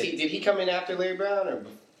 Or did he come in after Larry Brown? Or?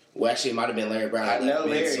 Well, actually, it might have been Larry Brown. I know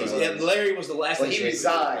Larry. Larry was the last. Well, he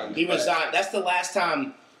resigned. He resigned. That's the last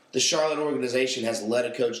time the Charlotte organization has let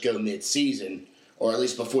a coach go mid-season, or at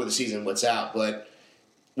least before the season was out. But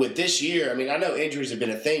with this year, I mean, I know injuries have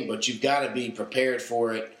been a thing, but you've got to be prepared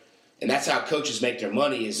for it. And that's how coaches make their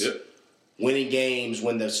money is winning games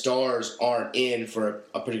when the stars aren't in for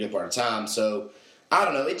a particular part of time. So, I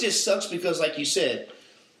don't know. It just sucks because, like you said,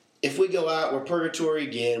 if we go out, we're purgatory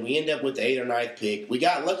again. We end up with the 8th or 9th pick. We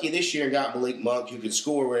got lucky this year and got Malik Monk, who can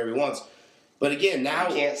score wherever he wants. But again, now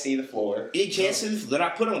he can't see the floor. He can't see the floor. They're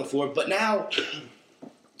not put on the floor. But now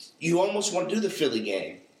you almost want to do the Philly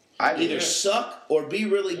game. Either suck or be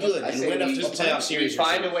really good and win up to the playoff series.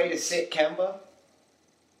 Find a way to sit Kemba.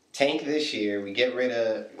 Tank this year. We get rid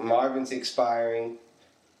of Marvin's expiring.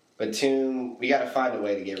 Batum, we got to find a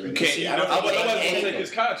way to get rid of him. Nobody's going to take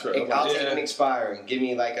his contract. I'll take an expiring. Give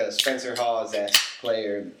me a Spencer Hawes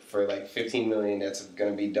player for $15 million that's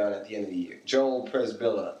going to be done at the end of the year. Joel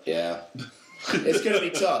Presbilla. Yeah. It's going to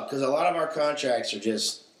be tough because a lot of our contracts are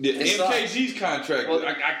just... MKG's contract. Well,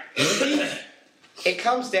 it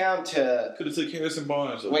comes down to... Could have took Harrison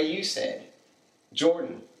Barnes. What you said.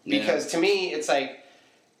 Jordan. Because to me, it's like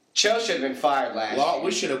Cho should have been fired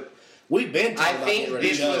last year. We've been. I think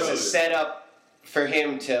this was a setup for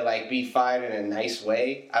him to like be fired in a nice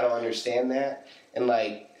way. I don't understand that, and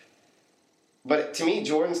like, but to me,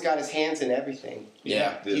 Jordan's got his hands in everything.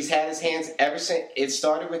 Yeah, he's had his hands ever since it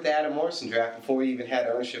started with the Adam Morrison draft before he even had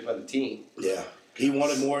ownership of the team. Yeah, he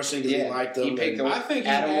wanted Morrison because he liked him. He picked I think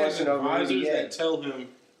he Adam has Morrison over advisors UVA. that tell him,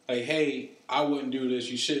 like, "Hey, I wouldn't do this.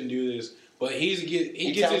 You shouldn't do this." But he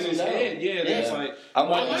gets in his head. Yeah, that's like I'm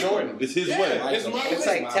Michael Jordan. It's his way. It's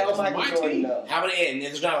like tell Michael Jordan no. And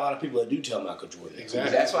there's not a lot of people that do tell Michael Jordan.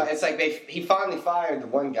 Exactly. That's why it's like he finally fired the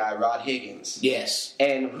one guy, Rod Higgins. Yes.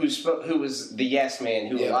 And who was the yes man,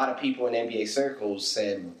 who a lot of people in NBA circles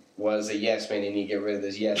said was a yes man, and you get rid of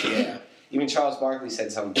this yes man. Even Charles Barkley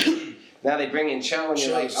said something. Now they bring in Cho, and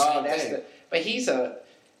you're like, oh, that's the. But he's a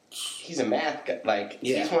math guy. Like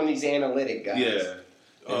he's one of these analytic guys. Yeah.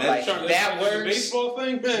 Like, that works. The baseball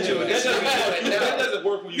thing, man. That doesn't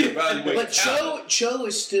work when you evaluate. But Cho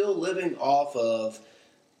is still living off of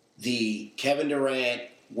the Kevin Durant,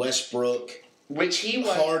 Westbrook, which he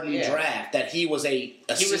was Harden draft that he was he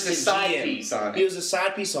was a side GM. piece on it. He was a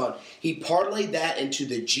side piece on. He parlayed that into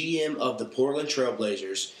the GM of the Portland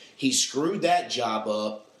Trailblazers. He screwed that job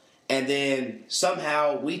up, and then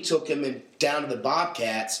somehow we took him down to the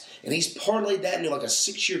Bobcats, and he's parlayed that into like a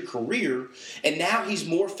 6-year career, and now he's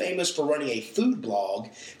more famous for running a food blog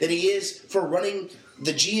than he is for running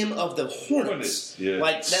the GM of the Hornets. Yeah.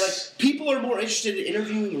 Like people are more interested in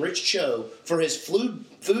interviewing Rich Cho for his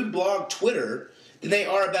food blog Twitter than they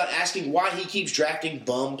are about asking why he keeps drafting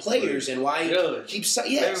bum players and why he keeps.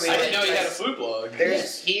 Yes, I didn't know he had a food blog.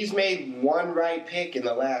 He's made one right pick in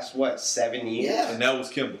the last 7 years. Yeah. And that was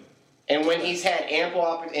Kimba. And when he's had ample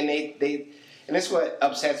opportunity, and this is what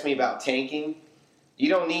upsets me about tanking. You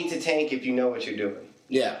don't need to tank if you know what you're doing.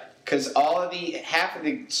 Yeah. Because half of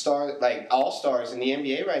the stars, like all stars in the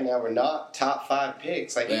NBA right now, were not top 5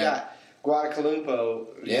 picks. Like you got Guadalupe,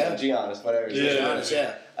 Giannis, whatever.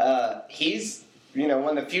 Giannis, he's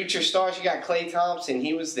one of the future stars. You got Klay Thompson.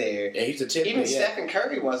 He was there. Yeah, he's a tip. Even Stephen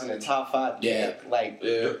Curry wasn't a top 5 pick.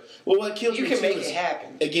 Well, what kills you me can make is, it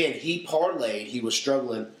happen. Again, he parlayed. He was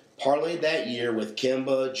struggling. Parlayed that year with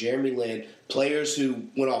Kimba, Jeremy Lin, players who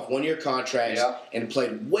went off 1-year contracts and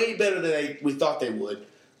played way better than we thought they would.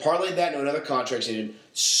 Parlayed that into another contract and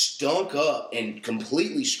stunk up and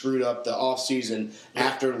completely screwed up the offseason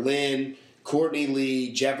after Lin, Courtney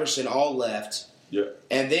Lee, Jefferson all left. Yeah.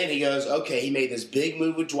 And then he goes, okay, he made this big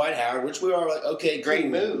move with Dwight Howard, which we are like, okay, great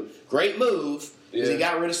cool. move. Great move. Because he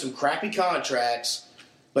got rid of some crappy contracts.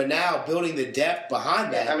 But now building the depth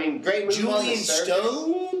behind that. I mean, great move. Julian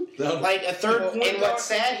Stone, like a third point guard. And what's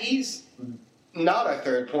sad, he's not a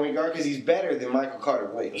third point guard because he's better than Michael Carter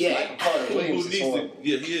Williams. Yeah. Michael Carter Williams is horrible.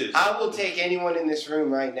 Yeah, he is. I will take anyone in this room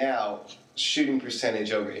right now shooting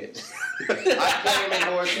percentage over his. I play him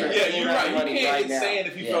in North for you're right. money You can't right get now. sand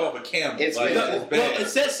if you fell off a camel. It's like, bad. Well, it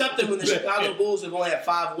says something when the Chicago Bulls have only had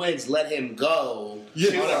 5 wins, let him go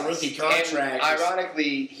on a rookie contract. And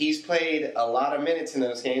ironically, he's played a lot of minutes in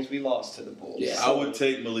those games we lost to the Bulls. Yeah. I would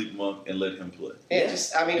take Malik Monk and let him play.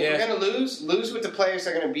 If we're going to lose with the players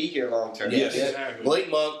that are going to be here long term. Yes. Exactly. Malik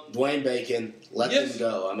Monk, Dwayne Bacon, let them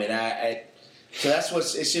go. I mean, so that's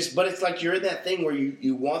what's, it's just, but it's like you're in that thing where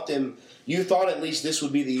you want them, you thought at least this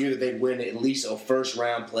would be the year that they'd win at least a first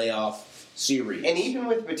round playoff series. And even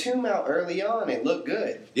with Batum out early on, it looked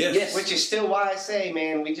good. Yes. Which is still why I say,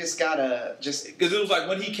 man, we just gotta because it was like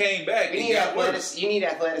when he came back, you need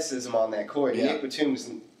athleticism on that court. Yeah. Nick Batum's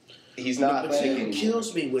he's not Batum athletic anymore.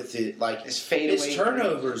 kills me with it. Like his fadeaway. His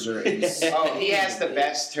turnovers are. He has the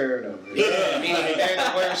best turnovers. Meaning they're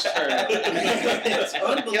the worst turnovers. It's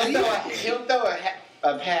unbelievable. He'll throw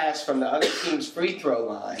a pass from the other team's free throw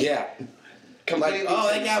line. Yeah. Completely.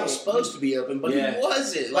 That guy was supposed to be open, but he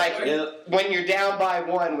wasn't. When you're down by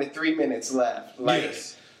 1 with 3 minutes left.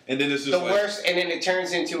 Yes. And then it's just the worst, and then it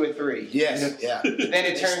turns into a 3. Yes. Yeah. Then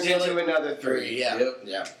it turns into another 3. Yeah. Yep.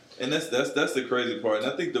 Yeah. And that's the crazy part.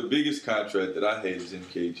 And I think the biggest contract that I hate is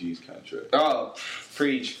MKG's contract. Oh,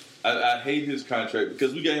 preach. I hate his contract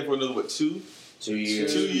because we got him for another 2 years. 2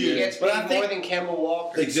 years. He gets paid more than Kemba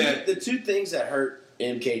Walker. Exactly. The two things that hurt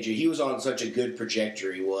MKG, he was on such a good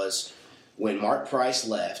trajectory, was when Mark Price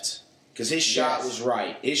left, because his shot was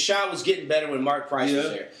right. His shot was getting better when Mark Price was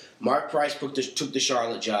there. Mark Price took the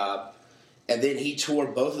Charlotte job, and then he tore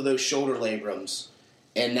both of those shoulder labrums.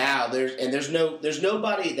 And now there's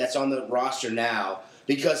nobody that's on the roster now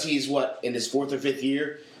because he's in his 4th or 5th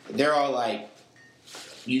year. They're all like,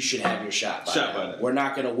 you should have your shot by now. We're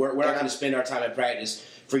not going to work. We're not going to spend our time at practice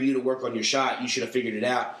for you to work on your shot. You should have figured it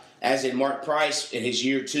out. As in Mark Price in his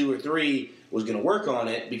year 2 or 3 was going to work on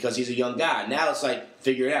it because he's a young guy. Now it's like,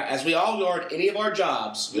 figure it out. As we all are at any of our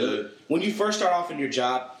jobs, when you first start off in your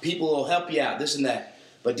job, people will help you out, this and that.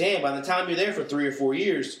 But damn, by the time you're there for 3 or 4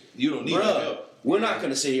 years, you don't need help. We're not going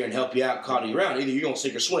to sit here and help you out and call you around. Either you're going to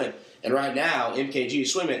sink or swim. And right now, MKG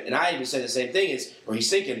is swimming, and I even say the same thing, or he's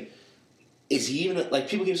sinking. Is he even, like,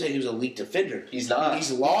 people keep saying he was a elite defender. He's not.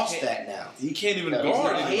 He's lost that now. He can't even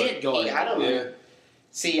guard anybody. He can't guard. I don't know.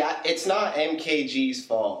 See, it's not MKG's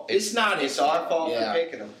fault. It's not. It's our fault for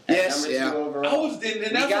picking him. Yes, number 2 overall.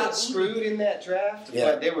 We got screwed in that draft,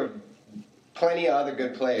 but there were plenty of other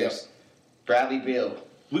good players. Bradley Beal.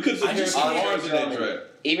 We could have Harrison Barnes in that draft.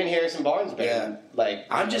 Even Harrison Barnes,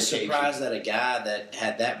 I'm just surprised that a guy that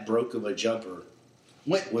had that broke of a jumper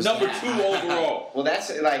was number 2 overall. Well,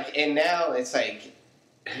 that's like, and now it's like,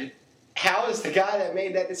 how is the guy that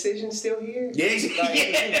made that decision still here?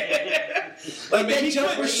 Like that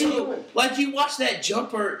jumper shoot. Like you watch that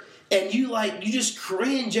jumper and you just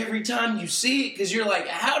cringe every time you see it because you're like,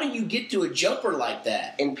 how do you get to a jumper like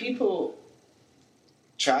that? And people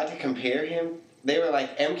tried to compare him. They were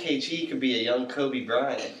like, MKG could be a young Kobe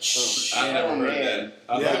Bryant. I never heard that.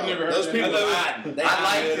 I've never heard those that. people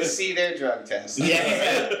I'd like to see their drug test.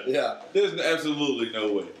 Yeah. There's absolutely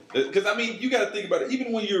no way. Because, I mean, you got to think about it.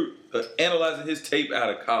 Even when you're analyzing his tape out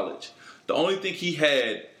of college, the only thing he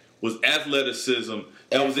had was athleticism.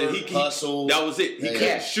 That was it. Hustle. That was it. He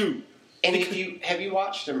couldn't shoot. And have you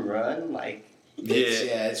watched him run? Like,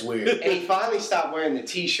 it's weird. And he finally stopped wearing the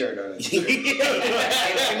T-shirt on his and to me,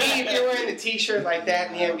 if you're wearing the T-shirt like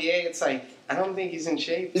that in the NBA, it's like, I don't think he's in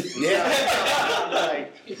shape.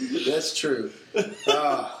 That's true.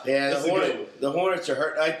 The Hornets are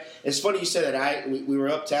hurt. It's funny you said that. We were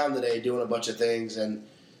uptown today doing a bunch of things, and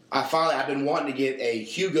I've been wanting to get a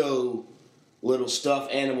Hugo little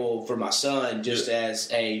stuffed animal for my son, just as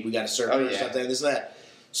we got a certain or something, this and that.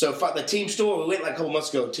 So the team store, we went like a couple months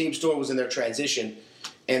ago. Team store was in their transition,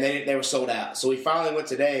 and they were sold out. So we finally went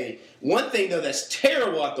today. One thing though that's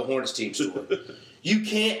terrible at the Hornets team store, you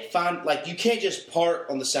can't just park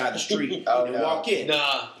on the side of the street and walk in.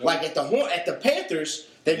 Nah. Like at the Panthers,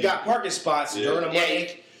 they've got parking spots during the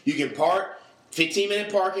Monday. You can park,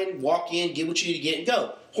 15-minute parking, walk in, get what you need to get, and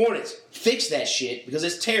go. Hornets, fix that shit because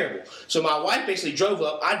it's terrible. So my wife basically drove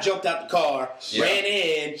up. I jumped out the car, ran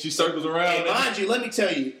in. She circles around. And mind you, let me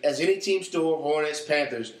tell you, as any team store, Hornets,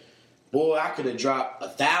 Panthers, boy, I could have dropped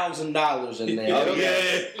 $1,000 in there.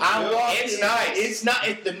 I walked. It's nice. It's not.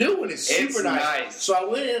 The new one is super nice. So I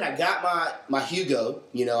went in. I got my Hugo.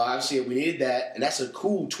 Obviously we needed that, and that's a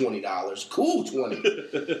cool $20. Cool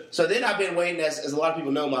 $20. So then I've been waiting. As a lot of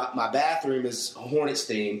people know, my bathroom is Hornets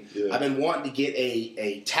theme. Yeah. I've been wanting to get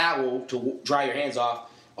a towel to dry your hands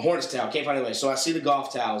off. A Hornets towel. Can't find it anyway. So I see the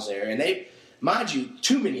golf towels there, and they. Mind you,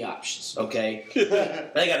 too many options, okay?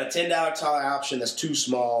 They got a $10 towel option that's too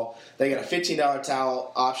small. They got a $15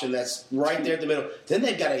 towel option that's right there in the middle. Then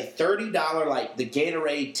they've got a $30, like, the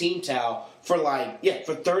Gatorade team towel for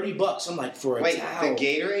 $30. I'm like, for a towel. The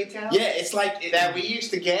Gatorade towel? Yeah, it's like... that we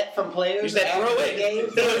used to get from players that throw it.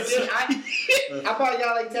 Games. I probably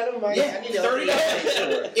got like 10 of them. I need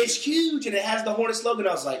 $30. It's huge, and it has the Hornets logo. And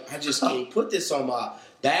I was like, I just can't put this on my...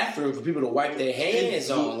 bathroom for people to wipe their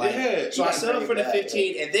hands on. So I settled for the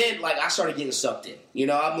 15, and then I started getting sucked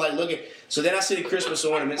in. I'm like looking. So then I see the Christmas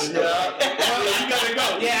ornaments. You gotta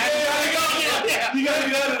go. Yeah, I gotta go. Yeah. You gotta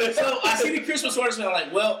get out of there. So I see the Christmas ornaments, and I'm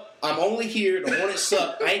like, well, I'm only here. The Hornets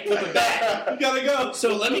suck. I ain't coming back. You gotta go.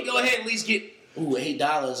 So let me go ahead and at least get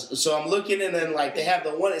 $8. So I'm looking, and then they have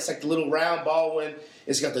the one. It's like the little round ball one.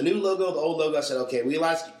 It's got the new logo, the old logo. I said, okay, we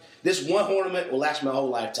like. This one ornament will last my whole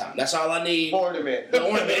lifetime. That's all I need. Ornament. The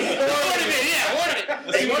ornament.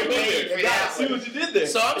 Ornament. See what you did there.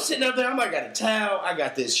 So I'm sitting up there. I got a towel. I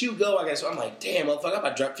got this Hugo. I'm like, damn, motherfucker, I'm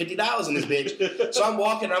about to drop $50 in this bitch. So I'm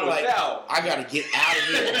walking. I'm like, I got to get out of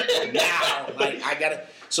here now.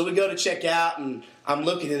 So we go to check out, and I'm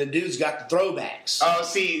looking, and the dude's got the throwbacks. Oh,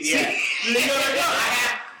 see, yeah.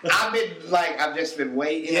 I've just been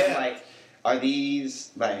waiting. Yeah. I'm like, are these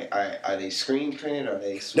are they screen printed? Are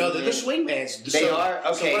they swing No, they're the swing bands. They are?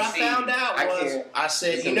 Okay. So what I found out was I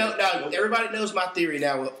said, now everybody knows my theory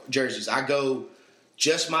now with jerseys. I go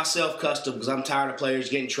just myself custom because I'm tired of players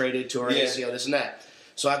getting traded to our ACL, this and that.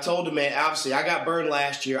 So I told the man, obviously, I got burned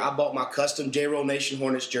last year. I bought my custom J-Roll Nation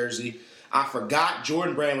Hornets jersey. I forgot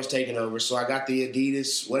Jordan Brand was taking over, so I got the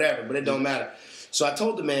Adidas, whatever, but it don't matter. So I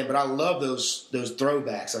told the man, but I love those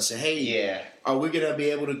throwbacks. I said, hey, are we going to be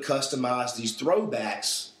able to customize these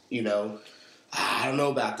throwbacks? I don't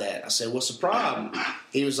know about that. I said, what's the problem?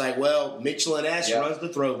 He was like, well, Mitchell and S runs the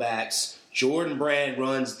throwbacks. Jordan Brand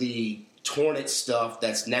runs the Hornet stuff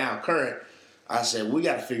that's now current. I said, we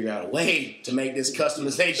got to figure out a way to make this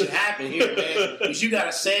customization happen here, man. Because you got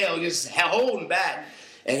a sale just holding back.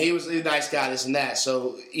 And he was a nice guy, this and that.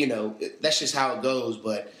 So, that's just how it goes.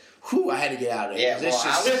 But, I had to get out of there.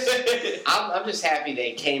 Yeah, I'm just happy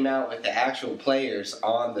they came out with the actual players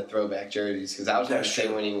on the throwback jerseys. Because I was going to say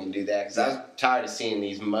we wouldn't even do that. Because I was tired of seeing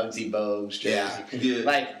these Muggsy Bogues jerseys.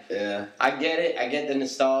 I get it. I get the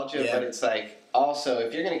nostalgia. But it's like, also,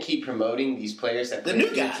 if you're going to keep promoting these players that played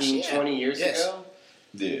for the team 20 years ago.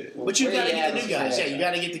 Yeah. But you got to get the new guys. Yeah, you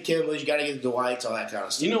got to get the Kimballs, you got to get the Dwights, all that kind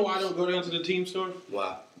of stuff. You know why I don't go down to the team store?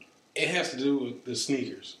 Why? It has to do with the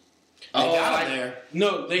sneakers. They got them there.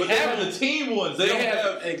 No, they have the team ones. They don't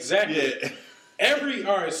have exactly. Yeah.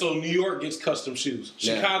 All right, so New York gets custom shoes.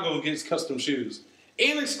 Chicago gets custom shoes.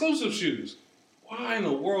 And exclusive shoes. Why in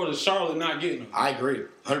the world is Charlotte not getting them? I agree,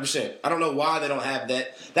 100%. I don't know why they don't have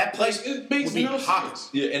that. That place it makes would be no popping. sense.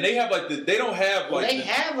 Yeah, and they have they don't have they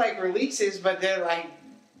have releases, but they're like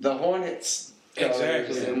the Hornets.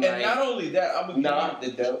 Exactly. And not only that, I'm not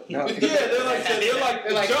the dope. they're like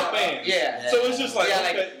the jump bands. Yeah. So it's just like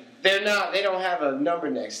they're not. They don't have a number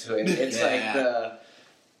next to it. It's like the.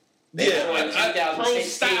 Pro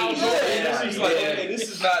style. This is like, okay, this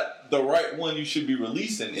is not the right one you should be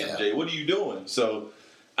releasing, MJ. What are you doing? So,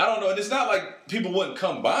 I don't know. And it's not like people wouldn't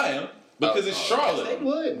come buy them because it's Charlotte. They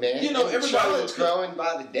would, man. Everybody Charlotte's growing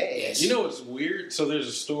by the day. Yes. You know what's weird? So there's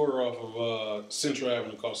a store off of Central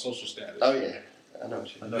Avenue called Social Status. Oh, yeah. I know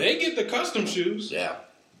what you mean. They get the custom shoes. Yeah.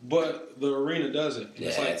 But the arena doesn't.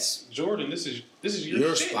 It's like, Jordan, this is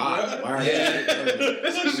your shit, spot. Bro.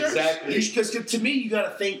 This is exactly. Because to me, you got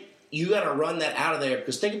to think. You got to run that out of there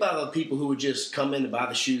because think about all the people who would just come in to buy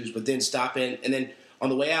the shoes, but then stop in and then on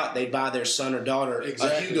the way out they'd buy their son or daughter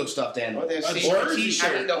a Hugo stuffed animal or a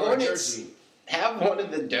T-shirt. The Hornets have one of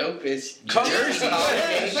the dopest jerseys,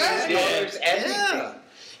 everything.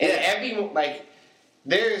 And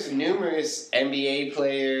there's numerous NBA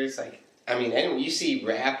players. You see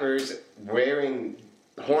rappers wearing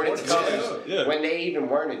Hornets colors when they even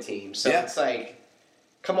weren't a team. So it's like.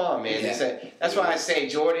 Come on, man. Yeah. That's why I say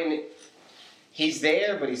Jordan, he's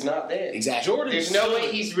there, but he's not there. Exactly. There's no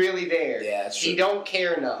way he's really there. Yeah, that's true. He don't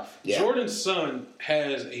care enough. Yeah. Jordan's son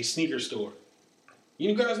has a sneaker store.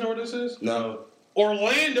 You guys know where this is? No.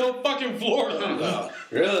 Orlando, fucking Florida. No.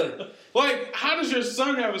 Really? Like, how does your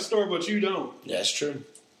son have a store but you don't? Yeah, that's true.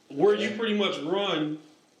 Where you pretty much run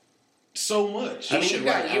so much. You've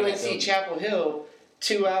got UNC Chapel Hill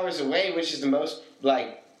 2 hours away, which is the most,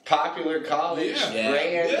 popular college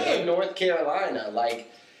brand in North Carolina.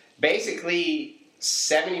 Basically,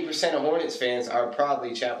 70% of Hornets fans are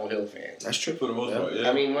probably Chapel Hill fans. That's true for the most part. Yeah.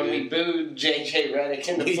 I mean, when we booed J.J. Redick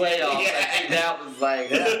in the playoffs, I think that was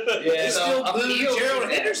still booed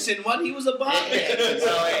Gerald Henderson when he was a bot.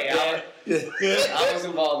 I was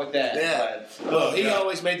involved with that. Yeah. He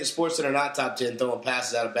always made the Sports Center not top 10, throwing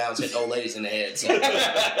passes out of bounds, hitting old ladies in the head. So.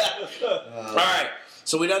 All right.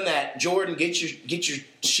 So we done that. Jordan, get your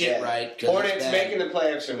shit right. Hornets making the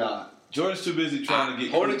playoffs or not? Jordan's too busy trying to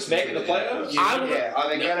get Hornets making the playoffs. Are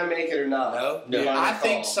they gonna make it or not? No. I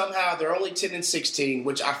think somehow they're only 10-16,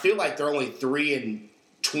 which I feel like they're only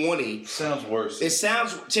 3-20. Sounds worse. It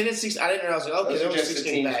sounds 10-16. I didn't know. I was like, okay, those they're are only just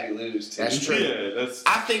 16 the teams back. we lose to. That's true. Yeah,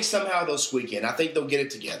 I think somehow they'll squeak in. I think they'll get it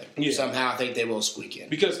together. Yeah. Somehow I think they will squeak in.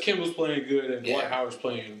 Because Kimball's playing good and Dwight Howard's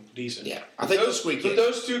playing decent. Yeah, I think they'll squeak in. But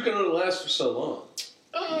those two can only last for so long.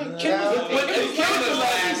 You can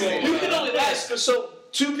only last for so.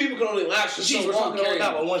 Two people can only last for so We're long. talking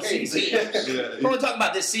about one season. We're only talking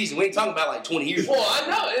about this season. We ain't talking about 20 years. Well, I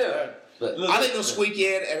know, yeah. But I think they'll squeak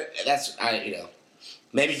in, and that's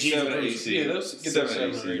maybe Jeebs 7 will 8 prove. seed. Yeah, those get 7 7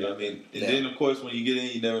 8 seed. I mean, and Yeah. then of course when you get in,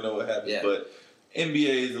 you never know what happens. Yeah. But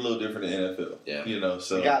NBA is a little different than NFL. Yeah.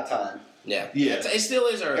 So We got time. Yeah. Yeah. It still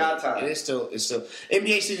is early. Got time. It's still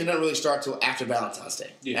NBA season doesn't really start till after Valentine's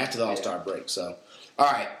Day, after the All-Star break. So,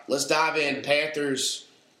 all right, let's dive in. Panthers.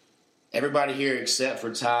 Everybody here except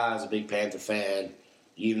for Ty is a big Panther fan,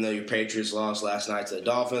 even though your Patriots lost last night to the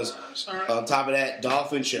Dolphins. On top of that,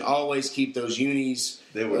 Dolphins should always keep those unis.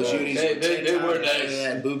 They were those unis they were nice.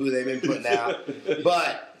 That boo-boo they've been putting out.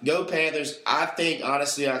 But go Panthers. I think,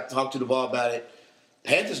 honestly, I talked to Duvall about it.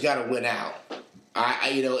 Panthers got to win out.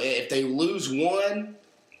 If they lose one,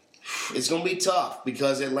 it's going to be tough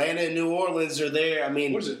because Atlanta and New Orleans are there. I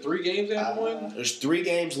mean, What is it, 3 games they have to win? there's 3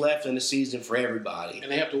 games left in the season for everybody.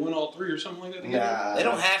 And they have to win all 3 or something like that? Nah. They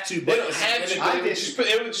don't have to, but They don't have to. It would just put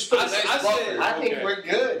a nice buffer. I think we're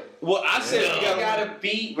good. Well, I said We gotta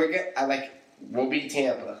beat. We'll beat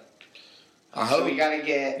Tampa. I So hope. we gotta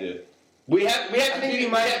get. Yeah. We have to I think beat.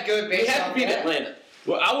 we might be good We based have on to beat that. Atlanta.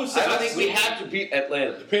 Well, I would say I think we have to beat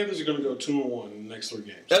Atlanta. The Panthers are going to go 2-1 in the next 3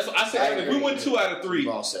 games. That's what I said. If we win 2 out of 3,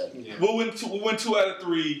 Duvall said. Yeah. we win 2 out of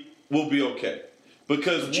 3, we'll be okay.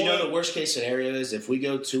 Because But you know the worst case scenario is if we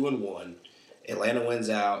go 2-1, Atlanta wins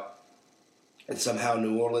out, and somehow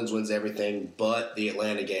New Orleans wins everything but the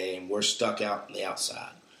Atlanta game. We're stuck out on the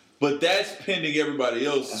outside. but that's pending everybody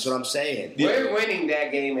else. That's what I'm saying. We're winning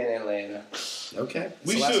that game in Atlanta. Okay,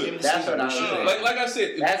 We last should. game of the That's season, what we I'm should. saying. Like I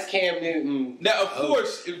said, That's Cam Newton. now of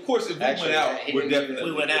course, if we Actually, went out, he we're didn't do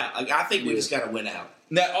definitely We went out. Like, I think we just got to win out.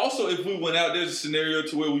 Now, also, if we went out, there's a scenario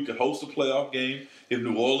to where we could host a playoff game. If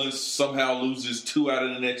New Orleans somehow loses 2 out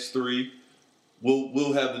of the next 3,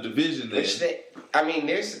 we'll have the division there.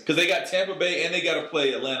 There's Because they got Tampa Bay and they got to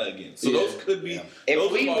play Atlanta again. So those could be. if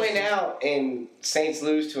those we are win out and Saints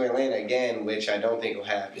lose to Atlanta again, which I don't think will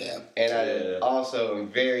happen. Yeah. And I also am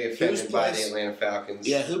very offended by the plays- Atlanta Falcons.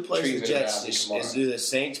 Yeah, who plays the treatment of Jets? Alvin Is, Kamara. do the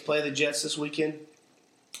Saints play the Jets this weekend?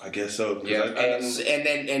 I guess so. 'Cause Yeah, And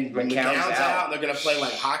then McCown's McCown's out. out. And they're going to play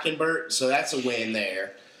like Hockenberg, so that's a win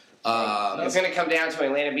there. It's going to come down to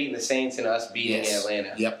Atlanta beating the Saints and us beating Yes.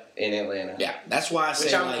 Atlanta. Yep. In Atlanta. Yeah, that's why I say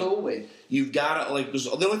Which I'm like, cool with. you've got to like.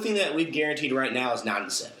 The only thing that we've guaranteed right now is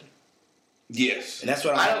 9-7, yes. and that's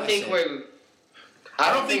what I I'm don't think saying. we're.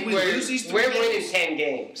 I don't think we we're. lose these 3 We're winning games. 10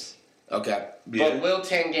 games, Okay, but will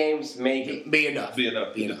 10 games make it? be enough. Be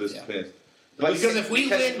enough. Be enough. It Yeah. depends. But Because if we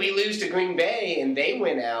win- we lose to Green Bay and they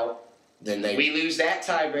win out, Then they. we lose that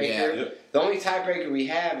tiebreaker. Yeah. Yep. The only tiebreaker we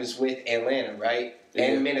have is with Atlanta, right? Yeah.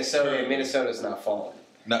 And Minnesota, and Minnesota's not falling.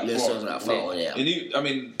 Not Minnesota's far. not falling. Yeah, And I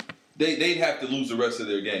mean, they'd have to lose the rest of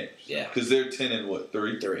their games. Yeah. Because they're 10 and what,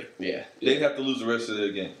 3? 3. Yeah. They'd have to lose the rest of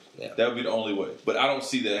their games. Yeah. That would be the only way. But I don't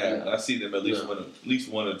see that happening. No. I see them at least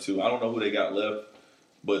one or 2. I don't know who they got left,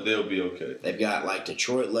 but they'll be okay. They've got like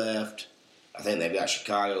Detroit left. I think they've got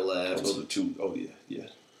Chicago left. Those are 2. Oh yeah.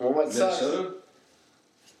 Well, what sucks? Minnesota?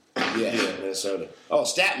 Yeah, Minnesota. Oh,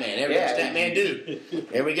 Statman. There we go. Statman dude.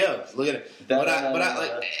 There we go. Look at it. But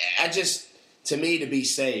I just, to me, to be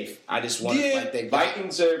safe, I just want like they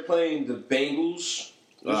Vikings are playing the Bengals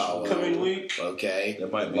this coming week. Okay.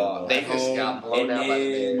 That might be. They just got blown And out by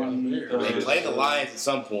the then Bears. They play the Lions at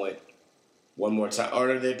some point. One more time. Or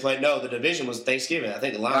did they play? No, the division was Thanksgiving. I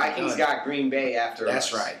think the Lions. Vikings got Green Bay after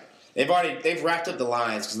That's us. right. They've wrapped up the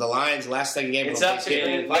Lions because the Lions last second game It's was on up to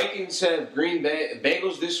Thanksgiving. the Vikings have Green Bay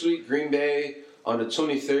Bengals this week. Green Bay on the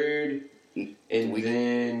 23rd, and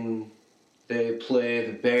then they play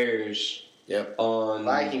the Bears. Yep. On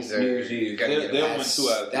Vikings are New Year's Eve. gonna They'll get win last. 2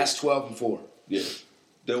 out of 3. That's 12-4. Yeah.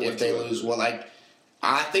 They'll win If they 2 out of 3. lose, well, like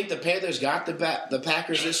I think the Panthers got the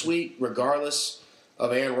Packers this week, regardless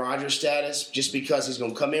of Aaron Rodgers' status, just because he's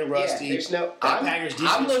going to come in rusty. Yeah, there's no. That Packers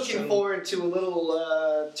defense I'm is looking strong. forward to a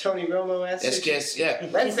little Tony Romo. Let's guess, yeah.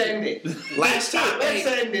 Let's end it. Last time, Let's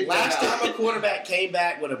end it last now. time a quarterback came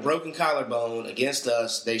back with a broken collarbone against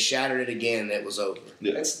us, they shattered it again, and it was over.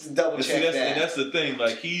 Yeah. Let's double And see, check that. and that's the thing.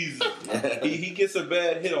 Like he gets a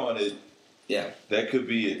bad hit on it. Yeah. That could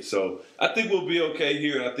be it. So I think we'll be okay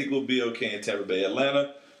here, and I think we'll be okay in Tampa Bay.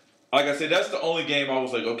 Atlanta, like I said, that's the only game I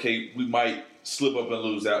was like, okay, we might slip up and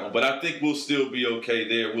lose that one. But I think we'll still be okay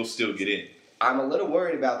there. We'll still get in. I'm a little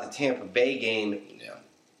worried about the Tampa Bay game. Yeah.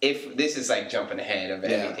 If this is like jumping ahead of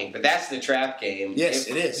Yeah. everything, but that's the trap game. Yes,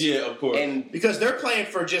 it is. Yeah, of course. And Because they're playing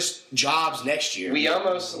for just jobs next year.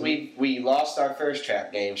 we lost our first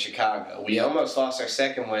trap game, Chicago. We Yeah. almost lost our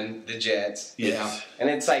second one, the Jets. yes. And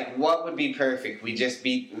it's like, what would be perfect? We just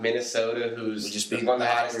beat Minnesota, who's We just beat one of the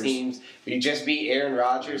the hottest Packers. teams. We just beat Aaron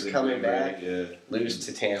Rodgers coming back. Yeah. Lose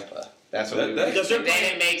to Tampa. That's what we That- would because do. they're Then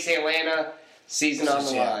it makes Atlanta season on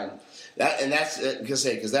the Yeah. line. That's because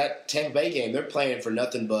that Tampa Bay game, they're playing for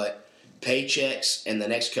nothing but paychecks and the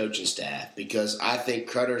next coaching staff. Because I think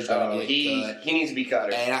Crutter's going to get cut. He needs to be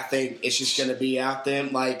cut. And I think it's just going to be out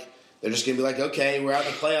them like they're just going to be like, okay, we're out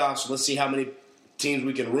of the playoffs. Let's see how many teams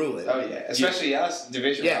we can ruin. Oh yeah, especially us,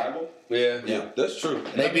 division Yeah. rival. Yeah, that's true.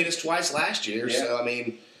 And they beat us twice last year, Yeah. so I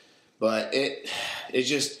mean, but it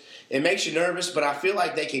makes you nervous. But I feel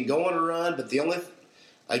like they can go on a run. But the only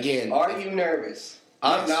again, Are you nervous?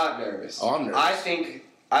 I'm Yes. not nervous. Oh, I'm nervous. I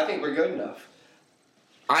think we're good enough.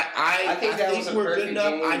 I think that was a we're good perfect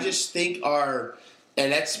enough. game. I just think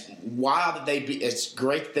and that's wild that they beat. It's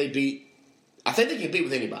great that they beat. I think they can beat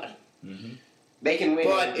with anybody. They can win.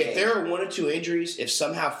 But any if game. there are 1 or 2 injuries, if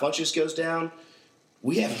somehow Funchess goes down,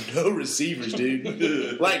 we have no receivers,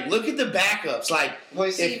 dude. Like, look at the backups. Like,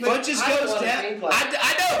 if Funches goes down, I know, but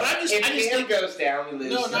I just think goes down, we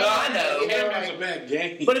lose. No, I know. Cam has a bad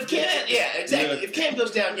game. But if Cam, exactly. If Cam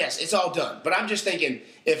goes down, yes, it's all done. But I'm just thinking,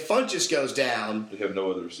 if Funches goes down, we have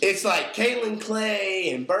no other receivers. It's like Kalen Clay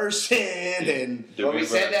and Burson and. Well, we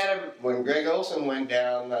said that when Greg Olsen went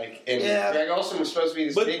down, Greg Olsen was supposed to be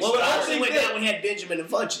this big. Well, when Olsen went down, we had Benjamin and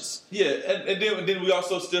Funches. Yeah, and then we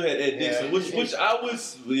also still had Ed Dixon, which I was.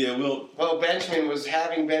 Yeah, well, Benjamin was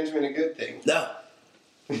having Benjamin a good thing. No.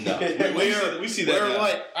 We see that. We're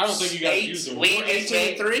what? I don't think you guys used them. We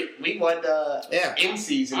 18-3. We won in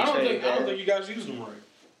season. I don't think you guys used them right.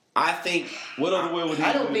 I think. What other way would he?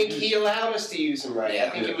 I don't think he allowed us to use him right. Yeah. I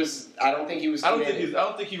think he was. I don't think he was. I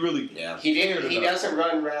don't think he really. Yeah. He didn't. He doesn't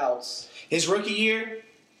run routes. His rookie year,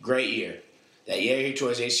 great year. That year he tore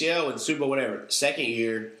his ACL and Super Bowl, whatever. Second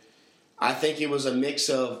year, I think it was a mix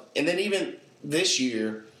of, and then even this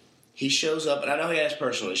year, he shows up, and I know he has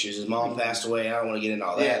personal issues. His mom passed away. I don't want to get into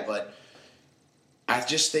all that, but I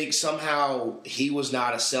just think somehow he was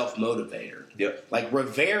not a self-motivator. Yep. Like,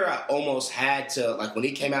 Rivera almost had to, like, when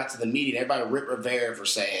he came out to the meeting, everybody ripped Rivera for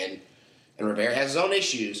saying, and Rivera has his own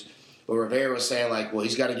issues, but Rivera was saying, like, well,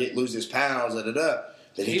 he's got to lose his pounds, da-da-da.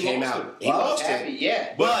 Then he came out. He lost it.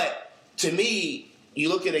 Yeah. But, to me, you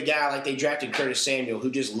look at a guy like they drafted Curtis Samuel,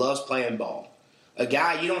 who just loves playing ball. A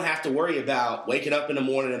guy you don't have to worry about waking up in the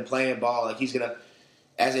morning and playing ball like he's going to.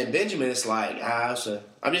 As in Benjamin, it's like,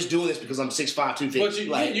 I'm just doing this because I'm 6'5", 250.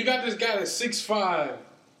 But you got this guy that's 6'5",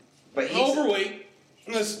 but he's overweight.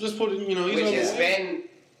 Let's put it, he's which overweight. has been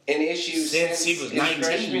an issue since he was his 19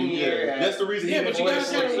 freshman year. That's the reason. Yeah, but you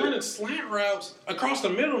guys got him running slant routes across the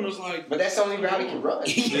middle, and it's like. But that's the only route he can run. It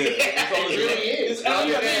really is. It's out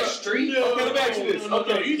Other there. than street. Okay, let me ask you this.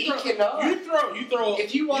 Okay, he cannot. You throw.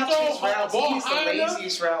 If you watch his routes, he's the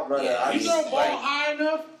laziest route runner. Yeah, You throw a ball high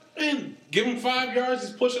enough, and give him 5 yards.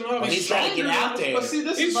 He's pushing off. He's trying to get out there. But see,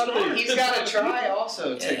 this He's is my smart. thing. He's got to try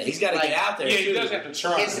also. He's got to get out there. Yeah, too. he does have to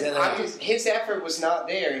try. His effort was not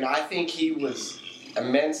there, and I think he was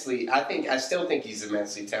immensely. I still think he's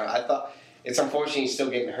immensely talented. I thought it's unfortunate he's still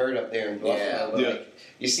getting hurt up there in Buffalo. Yeah. Like,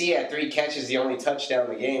 you see, he had 3 catches, the only touchdown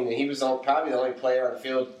in the game, and he was probably the only player on the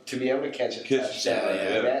field to be able to catch a touchdown. Yeah.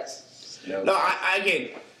 And that's No, I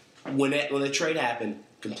again, when the trade happened,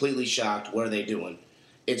 completely shocked. What are they doing?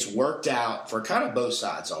 It's worked out for kind of both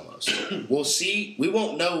sides almost. We'll see. We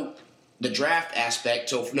won't know the draft aspect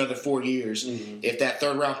till another 4 years if that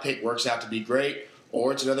third-round pick works out to be great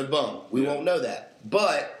or it's another bum. We won't know that.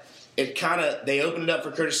 But they opened it up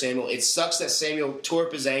for Curtis Samuel. It sucks that Samuel tore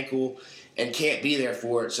up his ankle and can't be there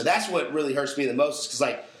for it. So that's what really hurts me the most is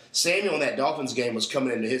because, Samuel in that Dolphins game was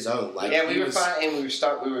coming into his own. we were fine, and we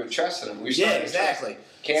were trusting him. Exactly.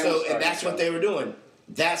 And that's what they were doing.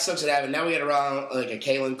 That sucks that happened. Now we had around like a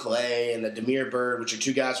Kalen Clay and a Demir Bird, which are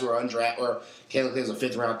 2 guys who are undrafted. Or Kalen Clay is a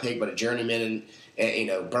 5th-round pick, but a journeyman,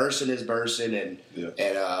 and Burson is Burson, and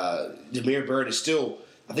Demir Bird is still.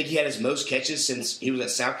 I think he had his most catches since he was at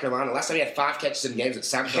South Carolina. Last time he had 5 catches in games at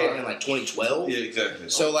South Carolina in 2012. Yeah, exactly.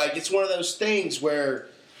 So it's one of those things where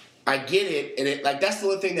I get it, and that's the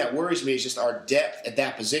only thing that worries me is just our depth at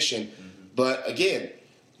that position. Mm-hmm. But again.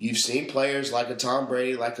 You've seen players like a Tom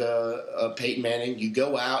Brady, like a Peyton Manning. You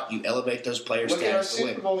go out, you elevate those players' Look at our status to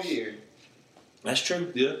win. Super Bowl year. That's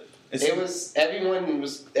true. Yeah. Everything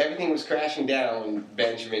was crashing down,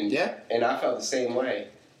 Benjamin. Yeah. And I felt the same way.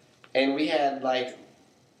 And we had Ted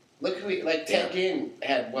Ginn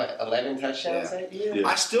had 11 touchdowns that year? Yeah.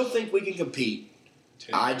 I still think we can compete.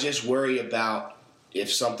 I just worry about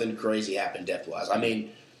if something crazy happened depth-wise. I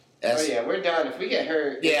mean, we're done. If we get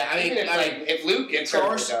hurt, if Luke gets hurt,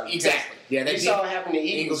 we're done. Exactly. Yeah, we saw what happened to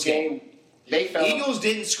Eagles game. They fell. Eagles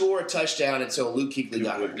didn't score a touchdown until Luke Kuechly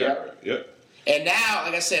got hurt. Yep. And now,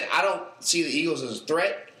 like I said, I don't see the Eagles as a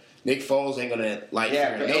threat. Nick Foles ain't going to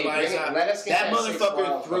nobody's out. That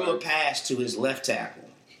motherfucker threw a pass to his left tackle.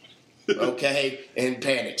 Okay, in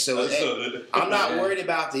panic. So I'm not worried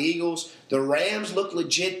about the Eagles. The Rams look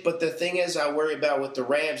legit, but the thing is, I worry about with the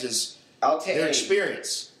Rams is their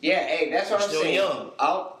experience. Yeah, that's what I'm saying. Still young.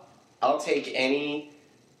 I'll take any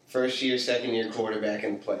first-year, second-year quarterback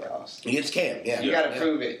in the playoffs. Against Cam, yeah. You got to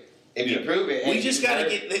prove it. If you prove it, we just got to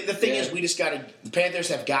get. The thing is, we just got to. The Panthers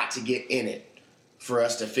have got to get in it for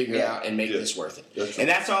us to figure out and make this worth it. And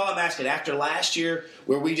that's all I'm asking. After last year,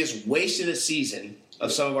 where we just wasted a season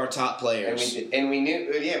of some of our top players, and we knew,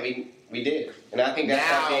 we did, and I think that's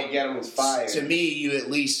why Dave Gettleman was fired. To me, you at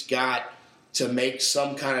least got to make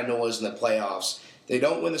some kind of noise in the playoffs. They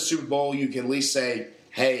don't win the Super Bowl, you can at least say,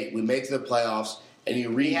 hey, we made it to the playoffs, and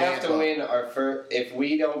you We have revamp to win our first. If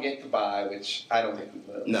we don't get the bye, which I don't think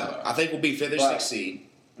we will. No, I think we'll be 5th or 6th seed.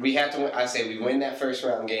 We have to win. I say we win that first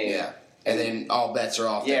round game. Yeah, and then all bets are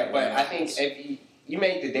off. Yeah, but I think if you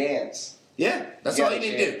make the dance. Yeah, that's all you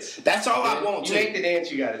need to do. That's all I want to. You make the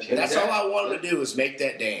dance, you got a chance. That's all I want to do is make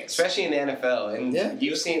that dance. Especially in the NFL. And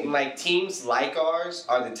you've seen, like, teams like ours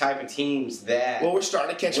are the type of teams that Well, we're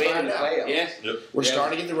starting to catch fire now. Yeah. Yep. We're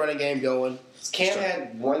starting to get the running game going. Cam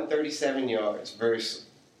had 137 yards versus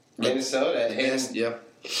Minnesota. And,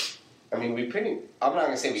 I mean, I'm not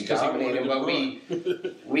going to say we dominated, but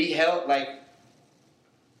we held, like,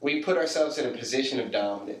 we put ourselves in a position of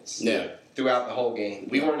dominance. Yeah. Throughout the whole game.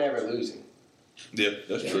 We weren't ever losing. Yeah,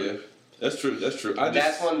 that's true. That's true.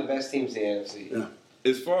 That's one of the best teams in the NFC. Yeah.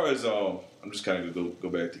 As far as I'm just kind of gonna go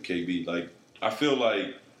back to KB. Like, I feel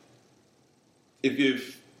like if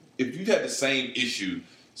you've had the same issue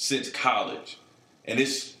since college, and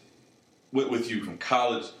it's with you from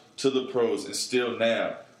college to the pros, and still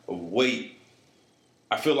now of weight,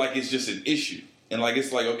 I feel like it's just an issue. And like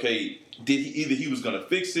it's like, okay, either he was gonna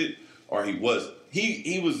fix it or he wasn't.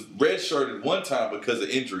 He was redshirted one time because of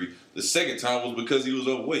injury. The second time was because he was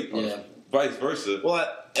overweight. Yeah. Vice versa.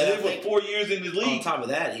 Well, and then for 4 years in the league. On top of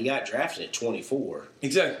that, he got drafted at 24.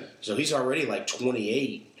 Exactly. So he's already like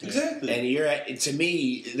 28. Exactly. And to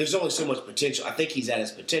me, there's only so much potential. I think he's at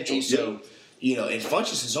his potential. So, and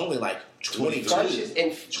Funchess is only like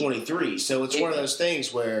 23. So it's one of those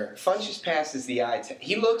things where Funchess passes the eye test.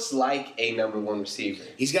 He looks like a number one receiver.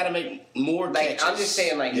 He's got to make more catches. I'm just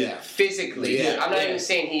saying, physically. Yeah. I'm not even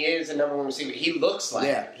saying he is a number one receiver. He looks like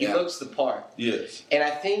it. He looks the part. Yes. And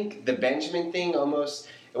I think the Benjamin thing almost,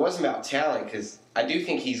 it wasn't about talent, because I do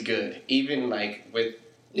think he's good, even like with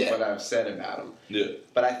what I've said about him. Yeah.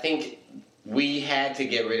 But I think we had to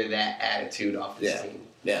get rid of that attitude off this team.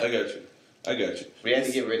 Yeah. I got you. We had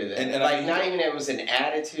to get rid of that. And not even that it was an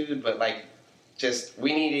attitude, but like just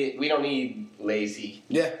we don't need lazy.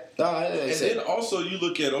 Yeah. And then also you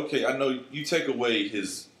look at, okay, I know you take away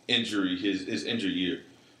his injury, his injury year.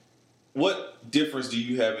 What difference do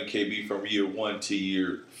you have in KB from year 1 to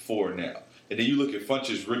year 4 now? And then you look at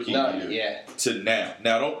Funch's rookie year to now.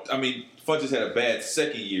 Now, Funch's had a bad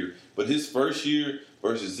second year, but his first year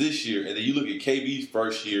versus this year, and then you look at KB's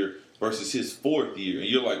first year versus his fourth year, and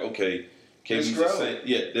you're like, okay, KB's the same.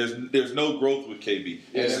 Yeah, there's no growth with KB.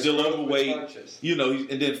 Yeah, he's still overweight.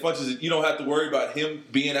 And then Funch's, you don't have to worry about him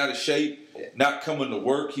being out of shape, not coming to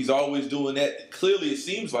work. He's always doing that. Clearly, it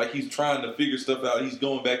seems like he's trying to figure stuff out. He's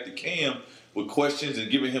going back to Cam with questions and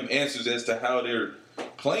giving him answers as to how they're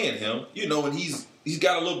playing him. And he's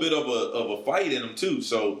got a little bit of a fight in him too.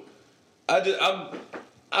 So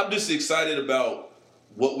I'm just excited about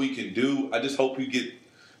what we can do. I just hope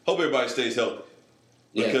everybody stays healthy.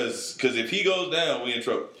 Because if he goes down, we in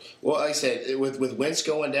trouble. Well, like I said, with Wentz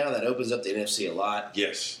going down, that opens up the NFC a lot.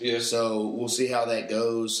 Yes. So we'll see how that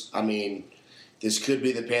goes. I mean, this could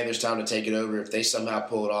be the Panthers' time to take it over. If they somehow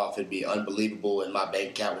pull it off, it'd be unbelievable, and my bank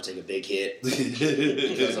account would take a big hit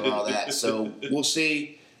because of all that. So we'll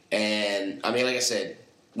see. And, like I said,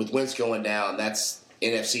 with Wentz going down, that's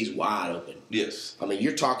NFC's wide open. Yes.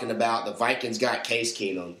 You're talking about the Vikings got Case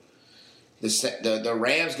Keenum. The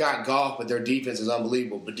Rams got Goff, but their defense is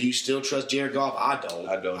unbelievable. But do you still trust Jared Goff? I don't.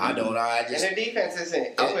 And their defense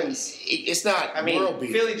isn't. It's not world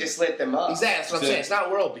beater. Philly just lit them up. Exactly. That's what I'm saying. It's not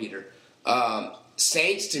world beater.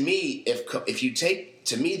 Saints, to me, if you take,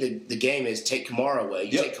 to me, the game is take Kamara away.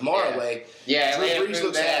 You take Kamara away. Yeah, Drew Brees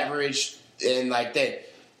looks average and like that.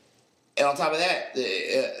 And on top of that,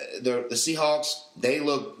 the Seahawks,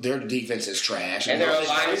 their defense is trash. And their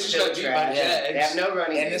line is still trash. They have no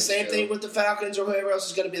running. And the same thing with the Falcons or whoever else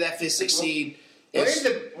is going to be that 5th, 6th seed. That's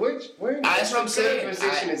what I'm saying.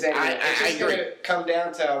 Position is anyway. It's just going to come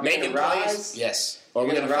down to are we going to rise? Yes. Are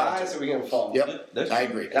we going to rise or are we going to fall? Yep. I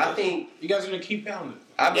agree. And I think you guys are going to keep pounding.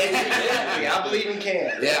 I believe in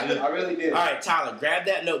Cam. Yeah. I really do. All right, Tyler, grab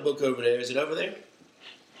that notebook over there. Is it over there?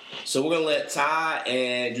 So we're gonna let Ty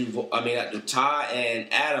and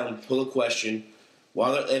Adam pull a question.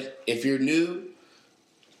 If you're new,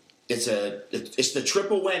 it's the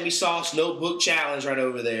triple whammy sauce notebook challenge right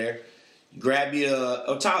over there. Grab you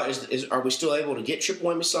Tyler, are we still able to get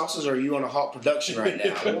triple whammy sauces, or are you on a halt production right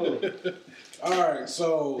now? All right,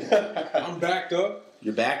 so I'm backed up.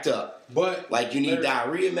 You're backed up, but like you need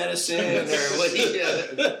diarrhea medicine or what?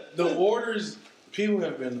 The orders. People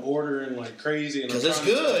have been ordering like crazy. Because it's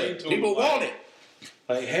good. People want it.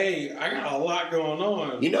 Like, hey, I got a lot going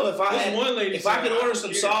on. If I could order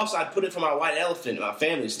some sauce, I'd put it for my white elephant, my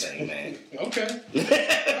family's thing, man. Okay.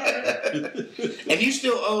 And you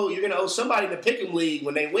still you're going to owe somebody in the Pick'em League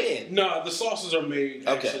when they win. No, the sauces are made,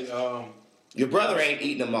 actually. Okay. Your brother ain't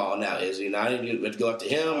eating them all now, is he? Now, I need to go up to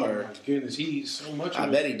him, or Oh my goodness, he eats so much. I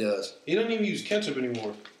bet he does. He doesn't even use ketchup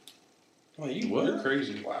anymore. Like, you're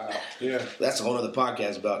crazy. Wow. Yeah. That's a whole other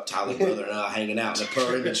podcast about Tyler's brother and I hanging out in the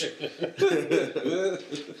Pearl Image.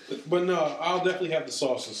 But no, I'll definitely have the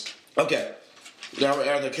sauces. Okay. Now,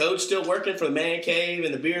 are the codes still working for the Man Cave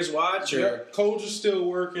and the Beers Watch? Or? Yeah, codes are still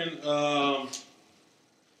working.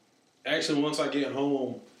 Actually, once I get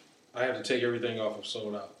home, I have to take everything off of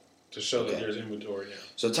sold out to show that there's inventory now.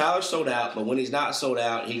 So Tyler's sold out, but when he's not sold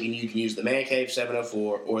out, you can use the Man Cave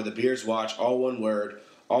 704 or the Beers Watch, all one word,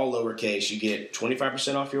 all lowercase. You get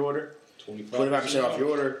 25% off your order. 25% off your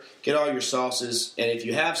order. Get all your sauces, and if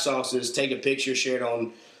you have sauces, take a picture, share it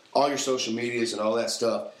on all your social medias and all that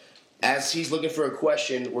stuff. As he's looking for a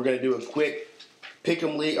question, we're going to do a quick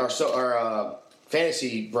pick'em league, our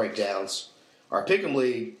fantasy breakdowns. Our pick'em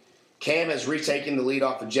league, Cam has retaken the lead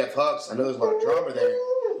off of Jeff Hucks. I know there's a lot of drama there.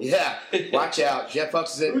 Yeah, watch out. Jeff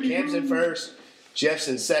Hucks is in. Cam's in first. Jeff's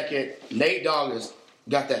in second. Nate Dogg has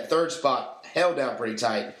got that third spot held down pretty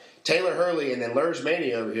tight. Taylor Hurley and then Lurs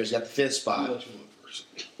Mania over here has got the fifth spot.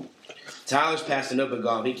 Tyler's passing up and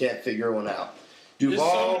gone. He can't figure one out. There's so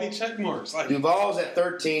Duvall, many check marks. Like, Duvall's at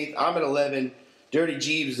 13th. I'm at 11. Dirty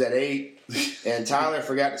Jeebs is at 8. And Tyler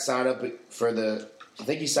forgot to sign up for the. I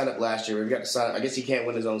think he signed up last year. We got to sign up. I guess he can't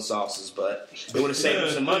win his own sauces, but it would have saved him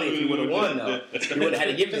some money if he would have won, though. He wouldn't have had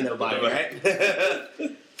to give to nobody, right?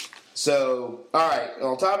 So, all right.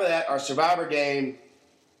 On top of that, our Survivor game,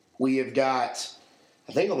 we have got,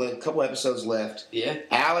 I think, only a couple episodes left. Yeah.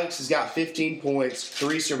 Alex has got 15 points,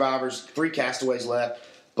 3 survivors, 3 castaways left.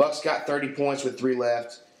 Buck's got 30 points with 3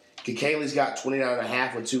 left. Kaylee's got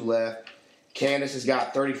 29.5 with 2 left. Candace has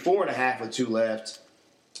got 34.5 with 2 left.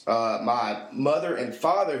 My mother and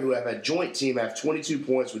father, who have a joint team, have 22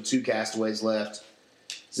 points with 2 castaways left.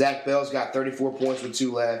 Zach Bell's got 34 points with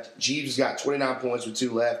 2 left. Jeebs has got 29 points with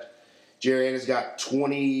 2 left. Jerry Ann has got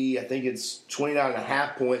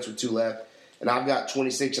 29.5 points with 2 left. And I've got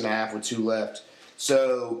 26.5 with 2 left.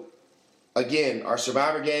 So, again, our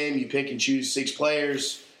Survivor game, you pick and choose 6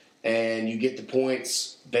 players, and you get the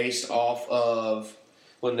points based off of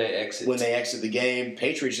when they exit the game.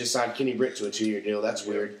 Patriots just signed Kenny Britt to a 2-year deal. That's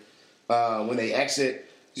weird. When they exit,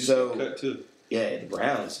 cut too. Yeah, the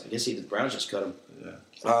Browns. I guess the Browns just cut him.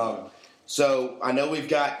 Yeah. So I know we've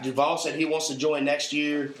got Duvall said he wants to join next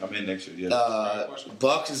year. I'm in next year. Yeah.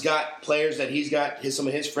 Bucks has got players that he's got some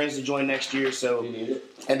of his friends to join next year. So,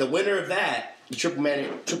 and the winner of that, the triple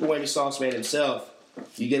whammy sauce man himself,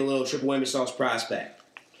 you get a little triple whammy sauce prize pack.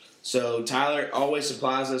 So Tyler always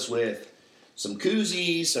supplies us with some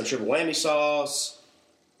koozies, some triple whammy sauce,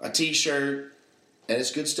 a T-shirt, and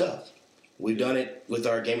it's good stuff. We've done it with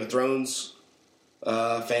our Game of Thrones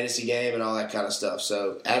fantasy game and all that kind of stuff.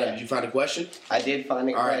 So, Adam, did you find a question? I did find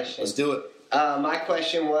a All right, question. let's do it. My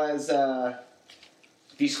question was,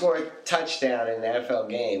 if you score a touchdown in an NFL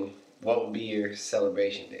game, what would be your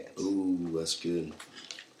celebration dance? Ooh, that's good.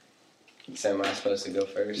 So am I supposed to go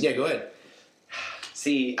first? Yeah, go ahead.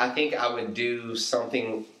 See, I think I would do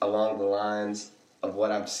something along the lines of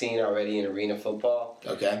what I've seen already in arena football.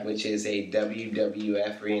 Okay. Which is a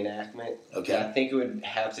WWF reenactment. Okay. And I think it would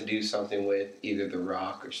have to do something with either The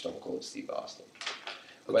Rock or Stone Cold Steve Austin.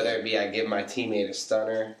 Okay. Whether it be I give my teammate a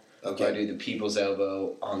stunner, or I do the people's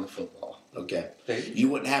elbow on the football. Okay. You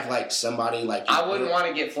wouldn't have like somebody like I wouldn't want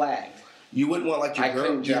to get flagged. You wouldn't want like your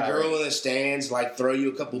girl in the stands like throw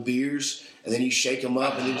you a couple beers and then you shake them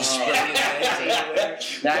up and then just spray your hands everywhere.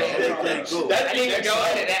 Pretty cool. That didn't even go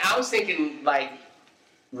in. I was thinking like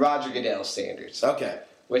Roger Goodell standards. Okay.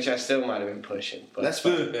 Which I still might have been pushing. But that's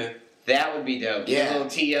fine. That would be dope. Yeah. A little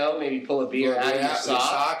TO, maybe pull a beer out of your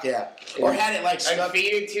sock. Yeah. Or had it like stuck.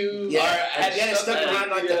 Feed it to. Yeah. Or had it stuck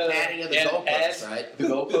behind like the padding of the goalpost, right? The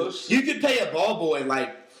goalpost. You could pay a ball boy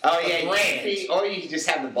like or you could just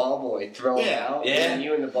have the ball boy throw it out. Yeah. And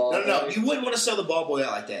you and the ball boy. No. You wouldn't want to sell the ball boy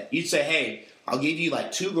out like that. You'd say, hey, I'll give you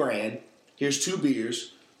like $2,000. Here's 2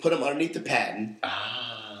 beers. Put them underneath the patent.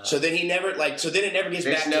 So then it never gets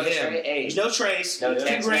back to him. There's no trace. No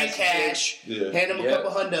 $2,000 cash. Yeah. Hand him a couple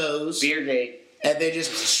hundos. Beer gate. And then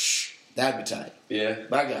just that'd be tight. Yeah.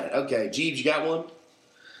 I got it. Okay. Jeebs, you got one?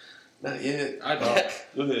 Not yet. I do.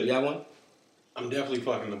 Go ahead. You got one? I'm definitely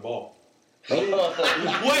fucking the ball. Wait.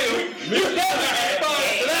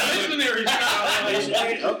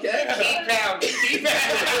 Okay. Keep pounding.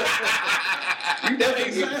 You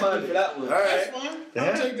definitely get fun for that one. All right. That's fine.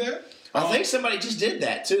 I'll take that. I think somebody just did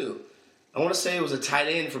that too. I want to say it was a tight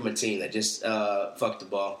end from a team that just fucked the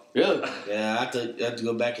ball. Really? Yeah, I have to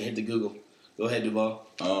go back and hit the Google. Go ahead, Duvall.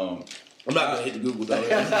 I'm not gonna hit the Google though.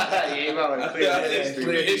 You might want to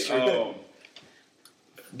clear history.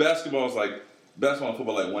 Basketball is like basketball and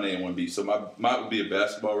football like 1A and 1B. So my would be a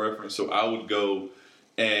basketball reference. So I would go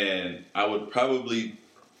and I would probably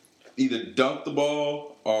either dunk the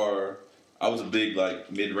ball or I was a big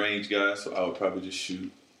like mid-range guy, so I would probably just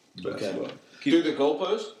shoot basketball. Okay. Through the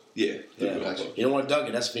goalpost? Yeah. You don't want to dunk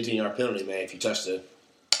it. That's a 15-yard penalty, man. If you touch the.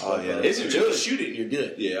 Oh yeah. Is it really? Shoot it, you're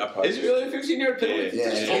good. Yeah, I probably. Is it really a 15-yard penalty? Yeah.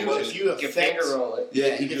 If you affect, finger roll it. Yeah,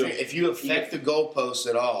 if you affect the goalpost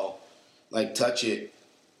at all, like touch it,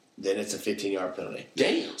 then it's a 15-yard penalty.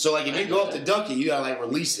 Damn. So like if you go up to dunk it, you gotta like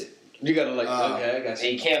release it. You gotta okay, I got you.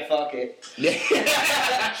 You can't fuck it. Yeah.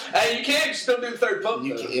 Hey, you can't just don't do the third pump.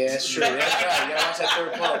 Yeah, that's true. That's right. You gotta watch that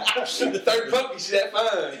third pump. The third pump, you see that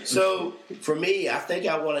fine. So for me, I think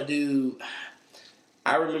I want to do.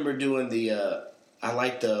 I remember doing the. I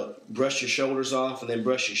like to brush your shoulders off and then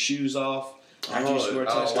brush your shoes off. After you score a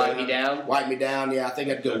touchdown. Wipe me down? Wipe me down, yeah. I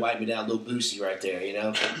think I'd go wipe me down. A little boosty right there, you know?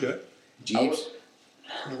 Okay. Jeebs?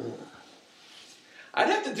 I'd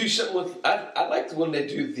have to do something with. I like the one they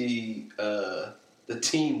do the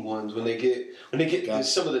team ones when they get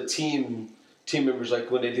some of the team members, like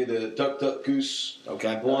when they do the duck goose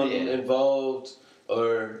one involved,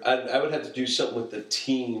 or I would have to do something with the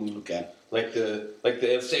team. Okay. Like say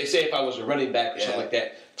if I was a running back or something like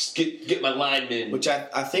that, get my linemen. Which I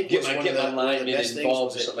think get was my one of the linemen best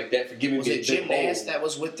involved or things. something like that for giving Was me it Jim Nance that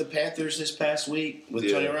was with the Panthers this past week with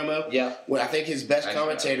Tony Romo? Yeah. Well, I think his best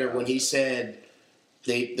commentator when he said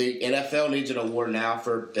the NFL needs an award now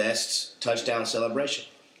for best touchdown celebration.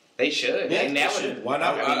 They should. Yeah, and they that should. would, Why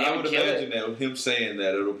not? I would imagine that with him saying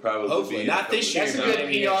that it'll probably Hopefully. be Not this year. That's a good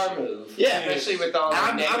PR move. Yeah. Especially with all the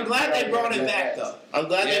I'm glad they brought it back, though. I'm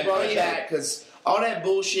glad they brought it back because all that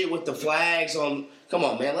bullshit with the flags on. Come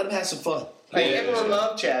on, man. Let them have some fun. Like, everyone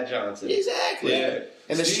loved Chad Johnson. Exactly. Yeah.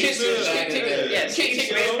 And the Steve Steve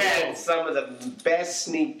Smith had some of the best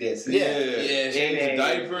sneak disses. The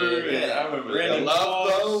diaper. And I remember the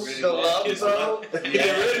love throw.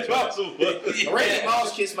 Yeah, Randy Moss. Randy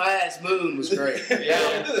Moss Kiss My Ass Moon was great.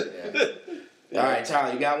 All right,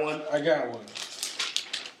 Tyler, you got one? I got one.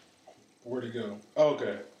 Where'd it go?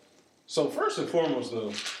 Okay. So first and foremost,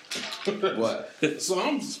 though. What? So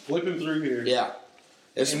I'm just flipping through here. Yeah.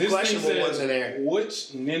 There's some And this questionable thing ones says, in there. which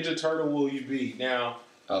Ninja Turtle will you be? Now,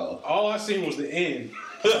 all I seen was the end.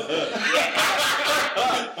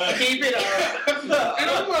 Keep it up. And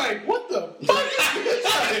I'm like, what the fuck is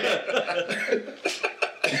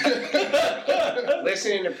this?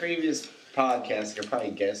 Listening to previous podcasts, you can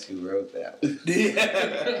probably guess who wrote that.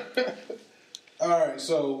 All right,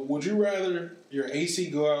 so would you rather your AC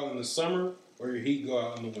go out in the summer or your heat go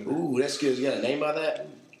out in the winter? Ooh, that's good. You got a name by that?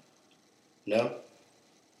 No?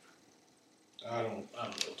 I don't know.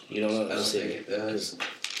 You don't know? I don't think it does.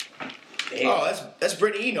 Oh, that's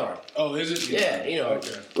Brittany Enard. Oh, is it? Yeah, Enard.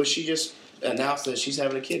 Okay. Well, she just announced that she's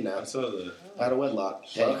having a kid now. I saw that. Out of wedlock.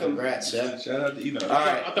 Hey, congrats, yeah. Shout out to Eno. All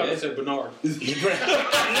right. I thought it said Bernard. You know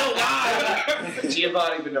why?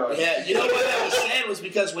 Giovanni Bernard. Yeah, you know why that was said was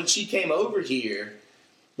because when she came over here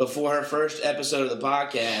before her first episode of the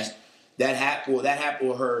podcast, that happened.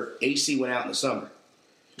 Well, her AC went out in the summer.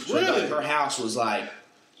 So Really? like, her house was like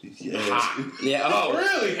Yes. hot. Yeah. Oh,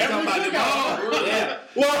 Really? Talking about Cookout? yeah.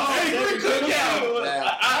 Well, Hey, cookout.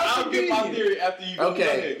 Yeah. I'll get my theory after you.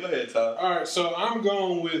 Okay. Go ahead, Tyler. All right, so I'm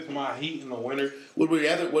going with my heat in the winter. Would we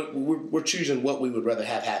rather? We're choosing what we would rather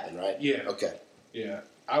have happen, right? Yeah. Okay. Yeah,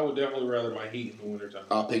 I would definitely rather my heat in the wintertime.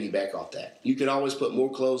 I'll piggyback off that. You can always put more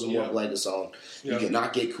clothes and more blankets on. You Yeah.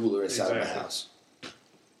 cannot get cooler inside of the Exactly. house.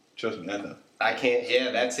 Trust me, I know. I can't.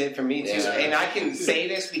 Yeah, that's it for me too. Yeah. And I can say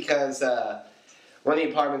this because one of the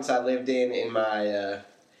apartments I lived in my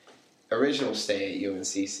original stay at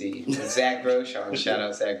UNCC with Zach Groshon. Shout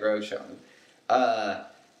out Zach Groshon.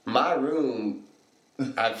 My room,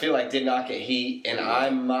 I feel like did not get heat, and I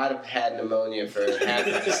might have had pneumonia for half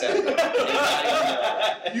of December.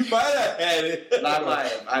 You might have had it. I might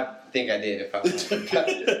have. I think I did if I was.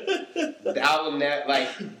 I will never, like,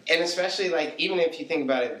 and especially, like, even if you think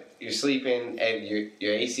about it, you're sleeping and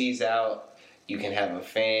your AC's out, you can have a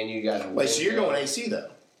fan, you got a Wait, so you're window. going AC though?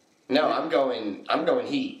 No, I'm going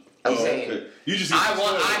heat. I'm saying, Okay. You just I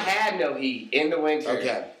had no heat in the winter.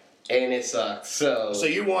 Okay. And it sucked, so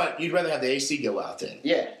you'd rather have the AC go out then?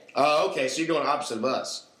 yeah. Oh, okay. So you're going opposite of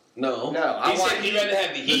us. No. I He want said he'd rather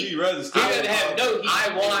have the heat. He'd rather He'd stay. rather have no heat.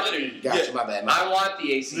 I want Gotcha. My bad. I want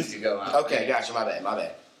the AC to go out. Okay. Gotcha. My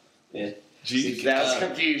bad. Yeah. Jeebs. That was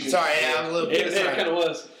confusion. Sorry. Yeah, I'm a little bit. It kind of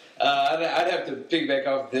was. I'd have to piggyback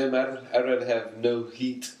off them. I'd rather have no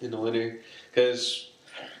heat in the winter because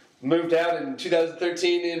moved out in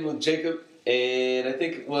 2013 in with Jacob, and I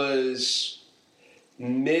think it was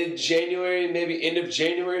mid-January, maybe end of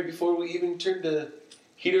January before we even turned the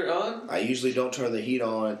Heater on? I usually don't turn the heat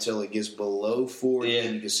on until it gets below 40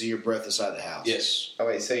 and you can see your breath inside the house. Yes. Oh,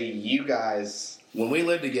 wait, so you guys... When we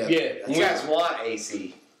live together. Yeah. You guys want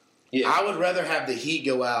AC? Yeah. I would rather have the heat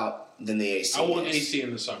go out than the AC. I want AC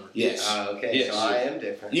in the summer. Yes. Okay, Yes. so I am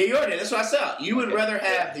different. Yeah, you already. That's what I said. You would rather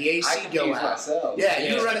have the AC I go confuse out. myself. Yeah,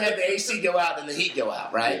 you would rather have the AC go out than the heat go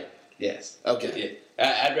out, right? Yes. Okay.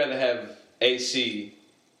 Yeah. I'd rather have AC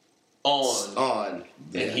on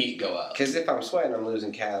and heat go out. Because if I'm sweating, I'm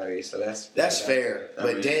losing calories, so that's fair.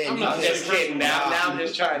 But damn, you I'm just kidding. Now I'm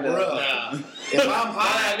just trying to... if I'm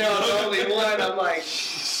hot, I know I'm the only one. I'm like...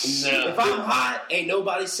 No. if I'm hot, ain't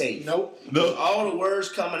nobody safe. Nope. No. All the words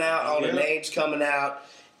coming out, all the names coming out.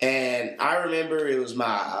 And I remember it was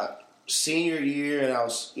my senior year, and I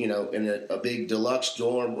was, in a big deluxe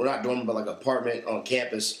dorm. Well, not dorm, but like apartment on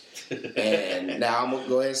campus. And now I'm going to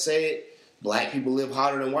go ahead and say it. Black people live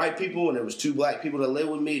hotter than white people, and there was 2 black people that lived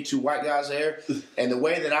with me, 2 white guys there. And the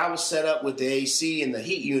way that I was set up with the AC and the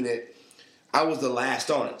heat unit, I was the last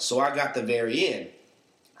on it. So I got the very end.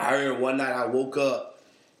 I remember one night I woke up,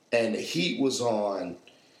 and the heat was on,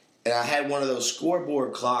 and I had one of those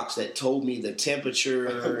scoreboard clocks that told me the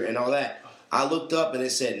temperature and all that. I looked up, and it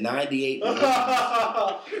said 98 degrees.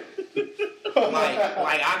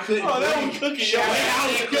 Like I couldn't breathe.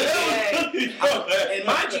 And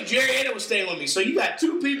mind you, Jerry Anna was staying with me, so you got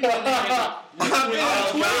 2 people in there.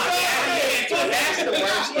 That's the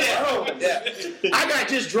worst. Yeah. I got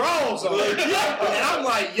just draws on, and I'm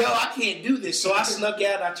like, yo, I can't do this. So I snuck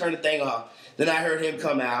out and I turned the thing off. Then I heard him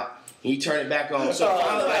come out, and he turned it back on. So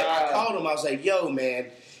finally, I called him. I was like, yo, man,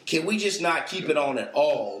 can we just not keep it on at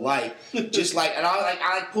all? And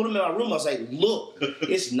I pulled him in my room. I was like, look,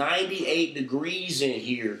 it's 98 degrees in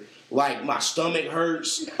here. Like, my stomach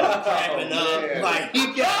hurts. I'm cramping up. Man. Like,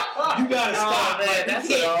 you gotta stop, man. Man, that's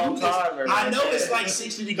an all-timer. I know it's like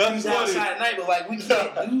 60 degrees outside at night, but like, we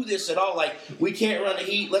can't do this at all. Like, we can't run the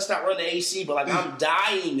heat. Let's not run the AC. But like, I'm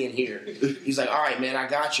dying in here. He's like, all right, man, I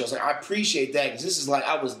got you. I was like, I appreciate that, because this is like,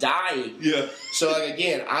 I was dying. Yeah. So like,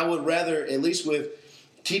 again, I would rather, at least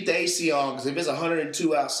keep the AC on, because if it's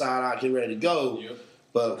 102 outside, I get ready to go. Yep.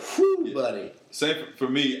 But whew, buddy. Same for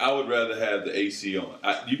me. I would rather have the AC on.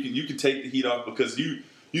 You can take the heat off, because you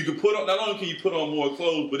can put on. Not only can you put on more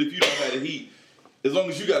clothes, but if you don't have the heat, as long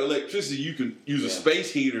as you got electricity, you can use a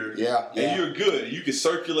space heater. And you're good. You can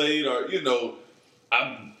circulate, or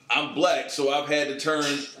I'm black, so I've had to turn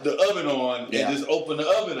the oven on and just open the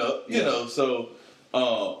oven up. You know, so.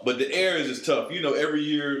 But the air is just tough. Every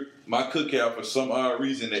year my cookout, for some odd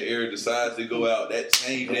reason, the air decides to go out that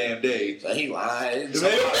same damn day. So he lied. It be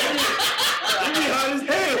hot as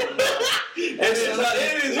hell.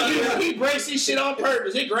 He breaks his shit on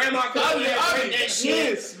purpose. His grandma come over there and break that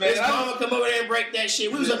shit. His mama come over there and break that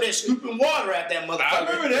shit. We was up there scooping water at that motherfucker. I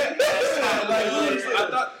remember that. I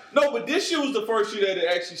thought. No, but this year was the first year that it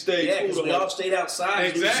actually stayed cool. Yeah, because we all stayed outside.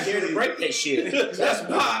 Exactly. We were scared to break that shit. That's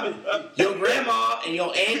why your grandma and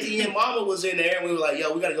your auntie and mama was in there, and we were like,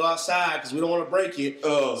 yo, we got to go outside because we don't want to break it.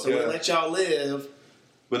 So we let y'all live.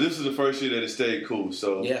 But this is the first year that it stayed cool.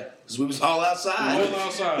 So yeah, because we was all outside. All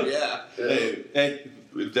outside. Yeah. Hey,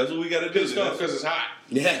 that's what we got to do. Because it's hot.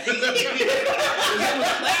 Yeah.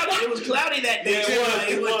 It was cloudy that day. Yeah,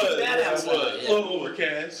 it was. Too bad outside. A little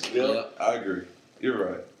overcast. Yeah, I agree.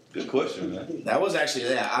 You're right. Good question, man. That was actually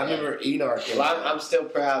that. I remember eating our cake. Well, I'm still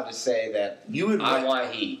proud to say that I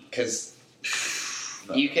want heat, because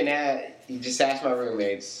you just ask my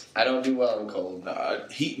roommates. I don't do well in cold.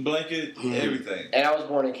 Heat blanket, everything. And I was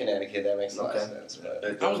born in Connecticut. That makes a lot of sense.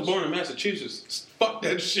 But I was born in Massachusetts. Fuck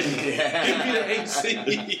that shit. Give me the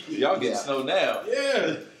AC. Y'all get snow now.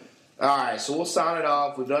 Yeah. All right, so we'll sign it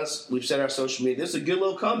off. We've set our social media. This is a good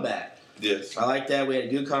little comeback. Yes. I like that. We had a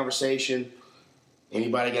good conversation.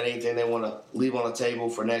 Anybody got anything they want to leave on the table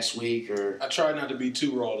for next week? Or I tried not to be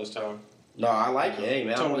too raw this time. No, I like it. Hey,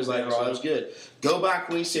 man, I always like raw. It was good. Go by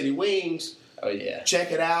Queen City Wings. Oh, yeah.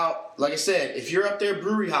 Check it out. Like I said, if you're up there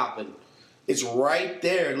brewery hopping, it's right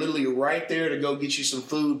there, literally right there to go get you some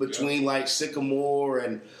food between like Sycamore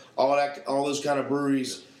and all those kind of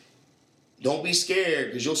breweries. Don't be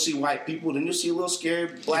scared, because you'll see white people, then you'll see a little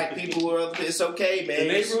scared black people. It's okay, man.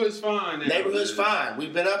 The neighborhood's fine. Neighborhood's fine.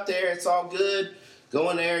 We've been up there. It's all good. Go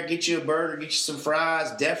in there, get you a burger, get you some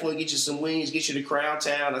fries. Definitely get you some wings. Get you to Crown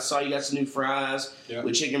Town. I saw you got some new fries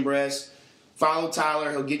with chicken breast. Follow Tyler.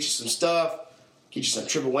 He'll get you some stuff. Get you some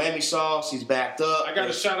triple whammy sauce. He's backed up. I got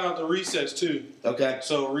to shout out to Recess, too. Okay.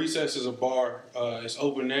 So Recess is a bar. It's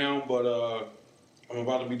open now, but I'm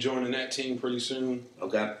about to be joining that team pretty soon.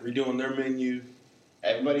 Okay. Redoing their menu.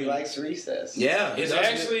 Everybody likes Recess. Yeah, It's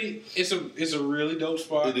actually it's a really dope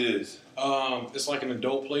spot. It is. It's like an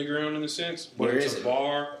adult playground in a sense, but Where it's is a it?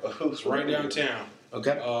 bar. It's right downtown.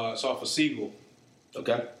 Okay. It's off of Siegel.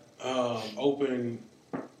 Okay. Open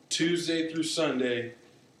Tuesday through Sunday,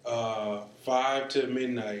 5 to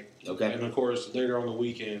midnight. Okay. And of course later on the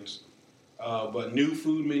weekends. But new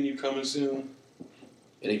food menu coming soon.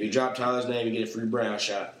 And if you drop Tyler's name, you get a free brown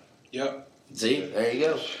shot. Yep. See, there you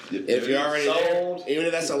go. Yep. If you're already there, even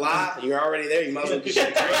if that's a lie, you're already there. You might as well get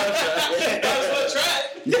your brown shot. Might as well try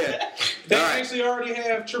it. Yeah. They All right. actually already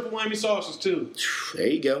have triple whammy sauces too. There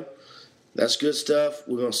you go. That's good stuff.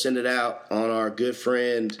 We're going to send it out on our good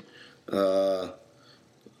friend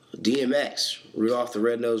DMX, Rudolph the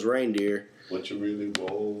Red-Nosed Reindeer. What you really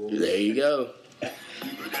want. There you go.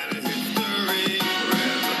 History.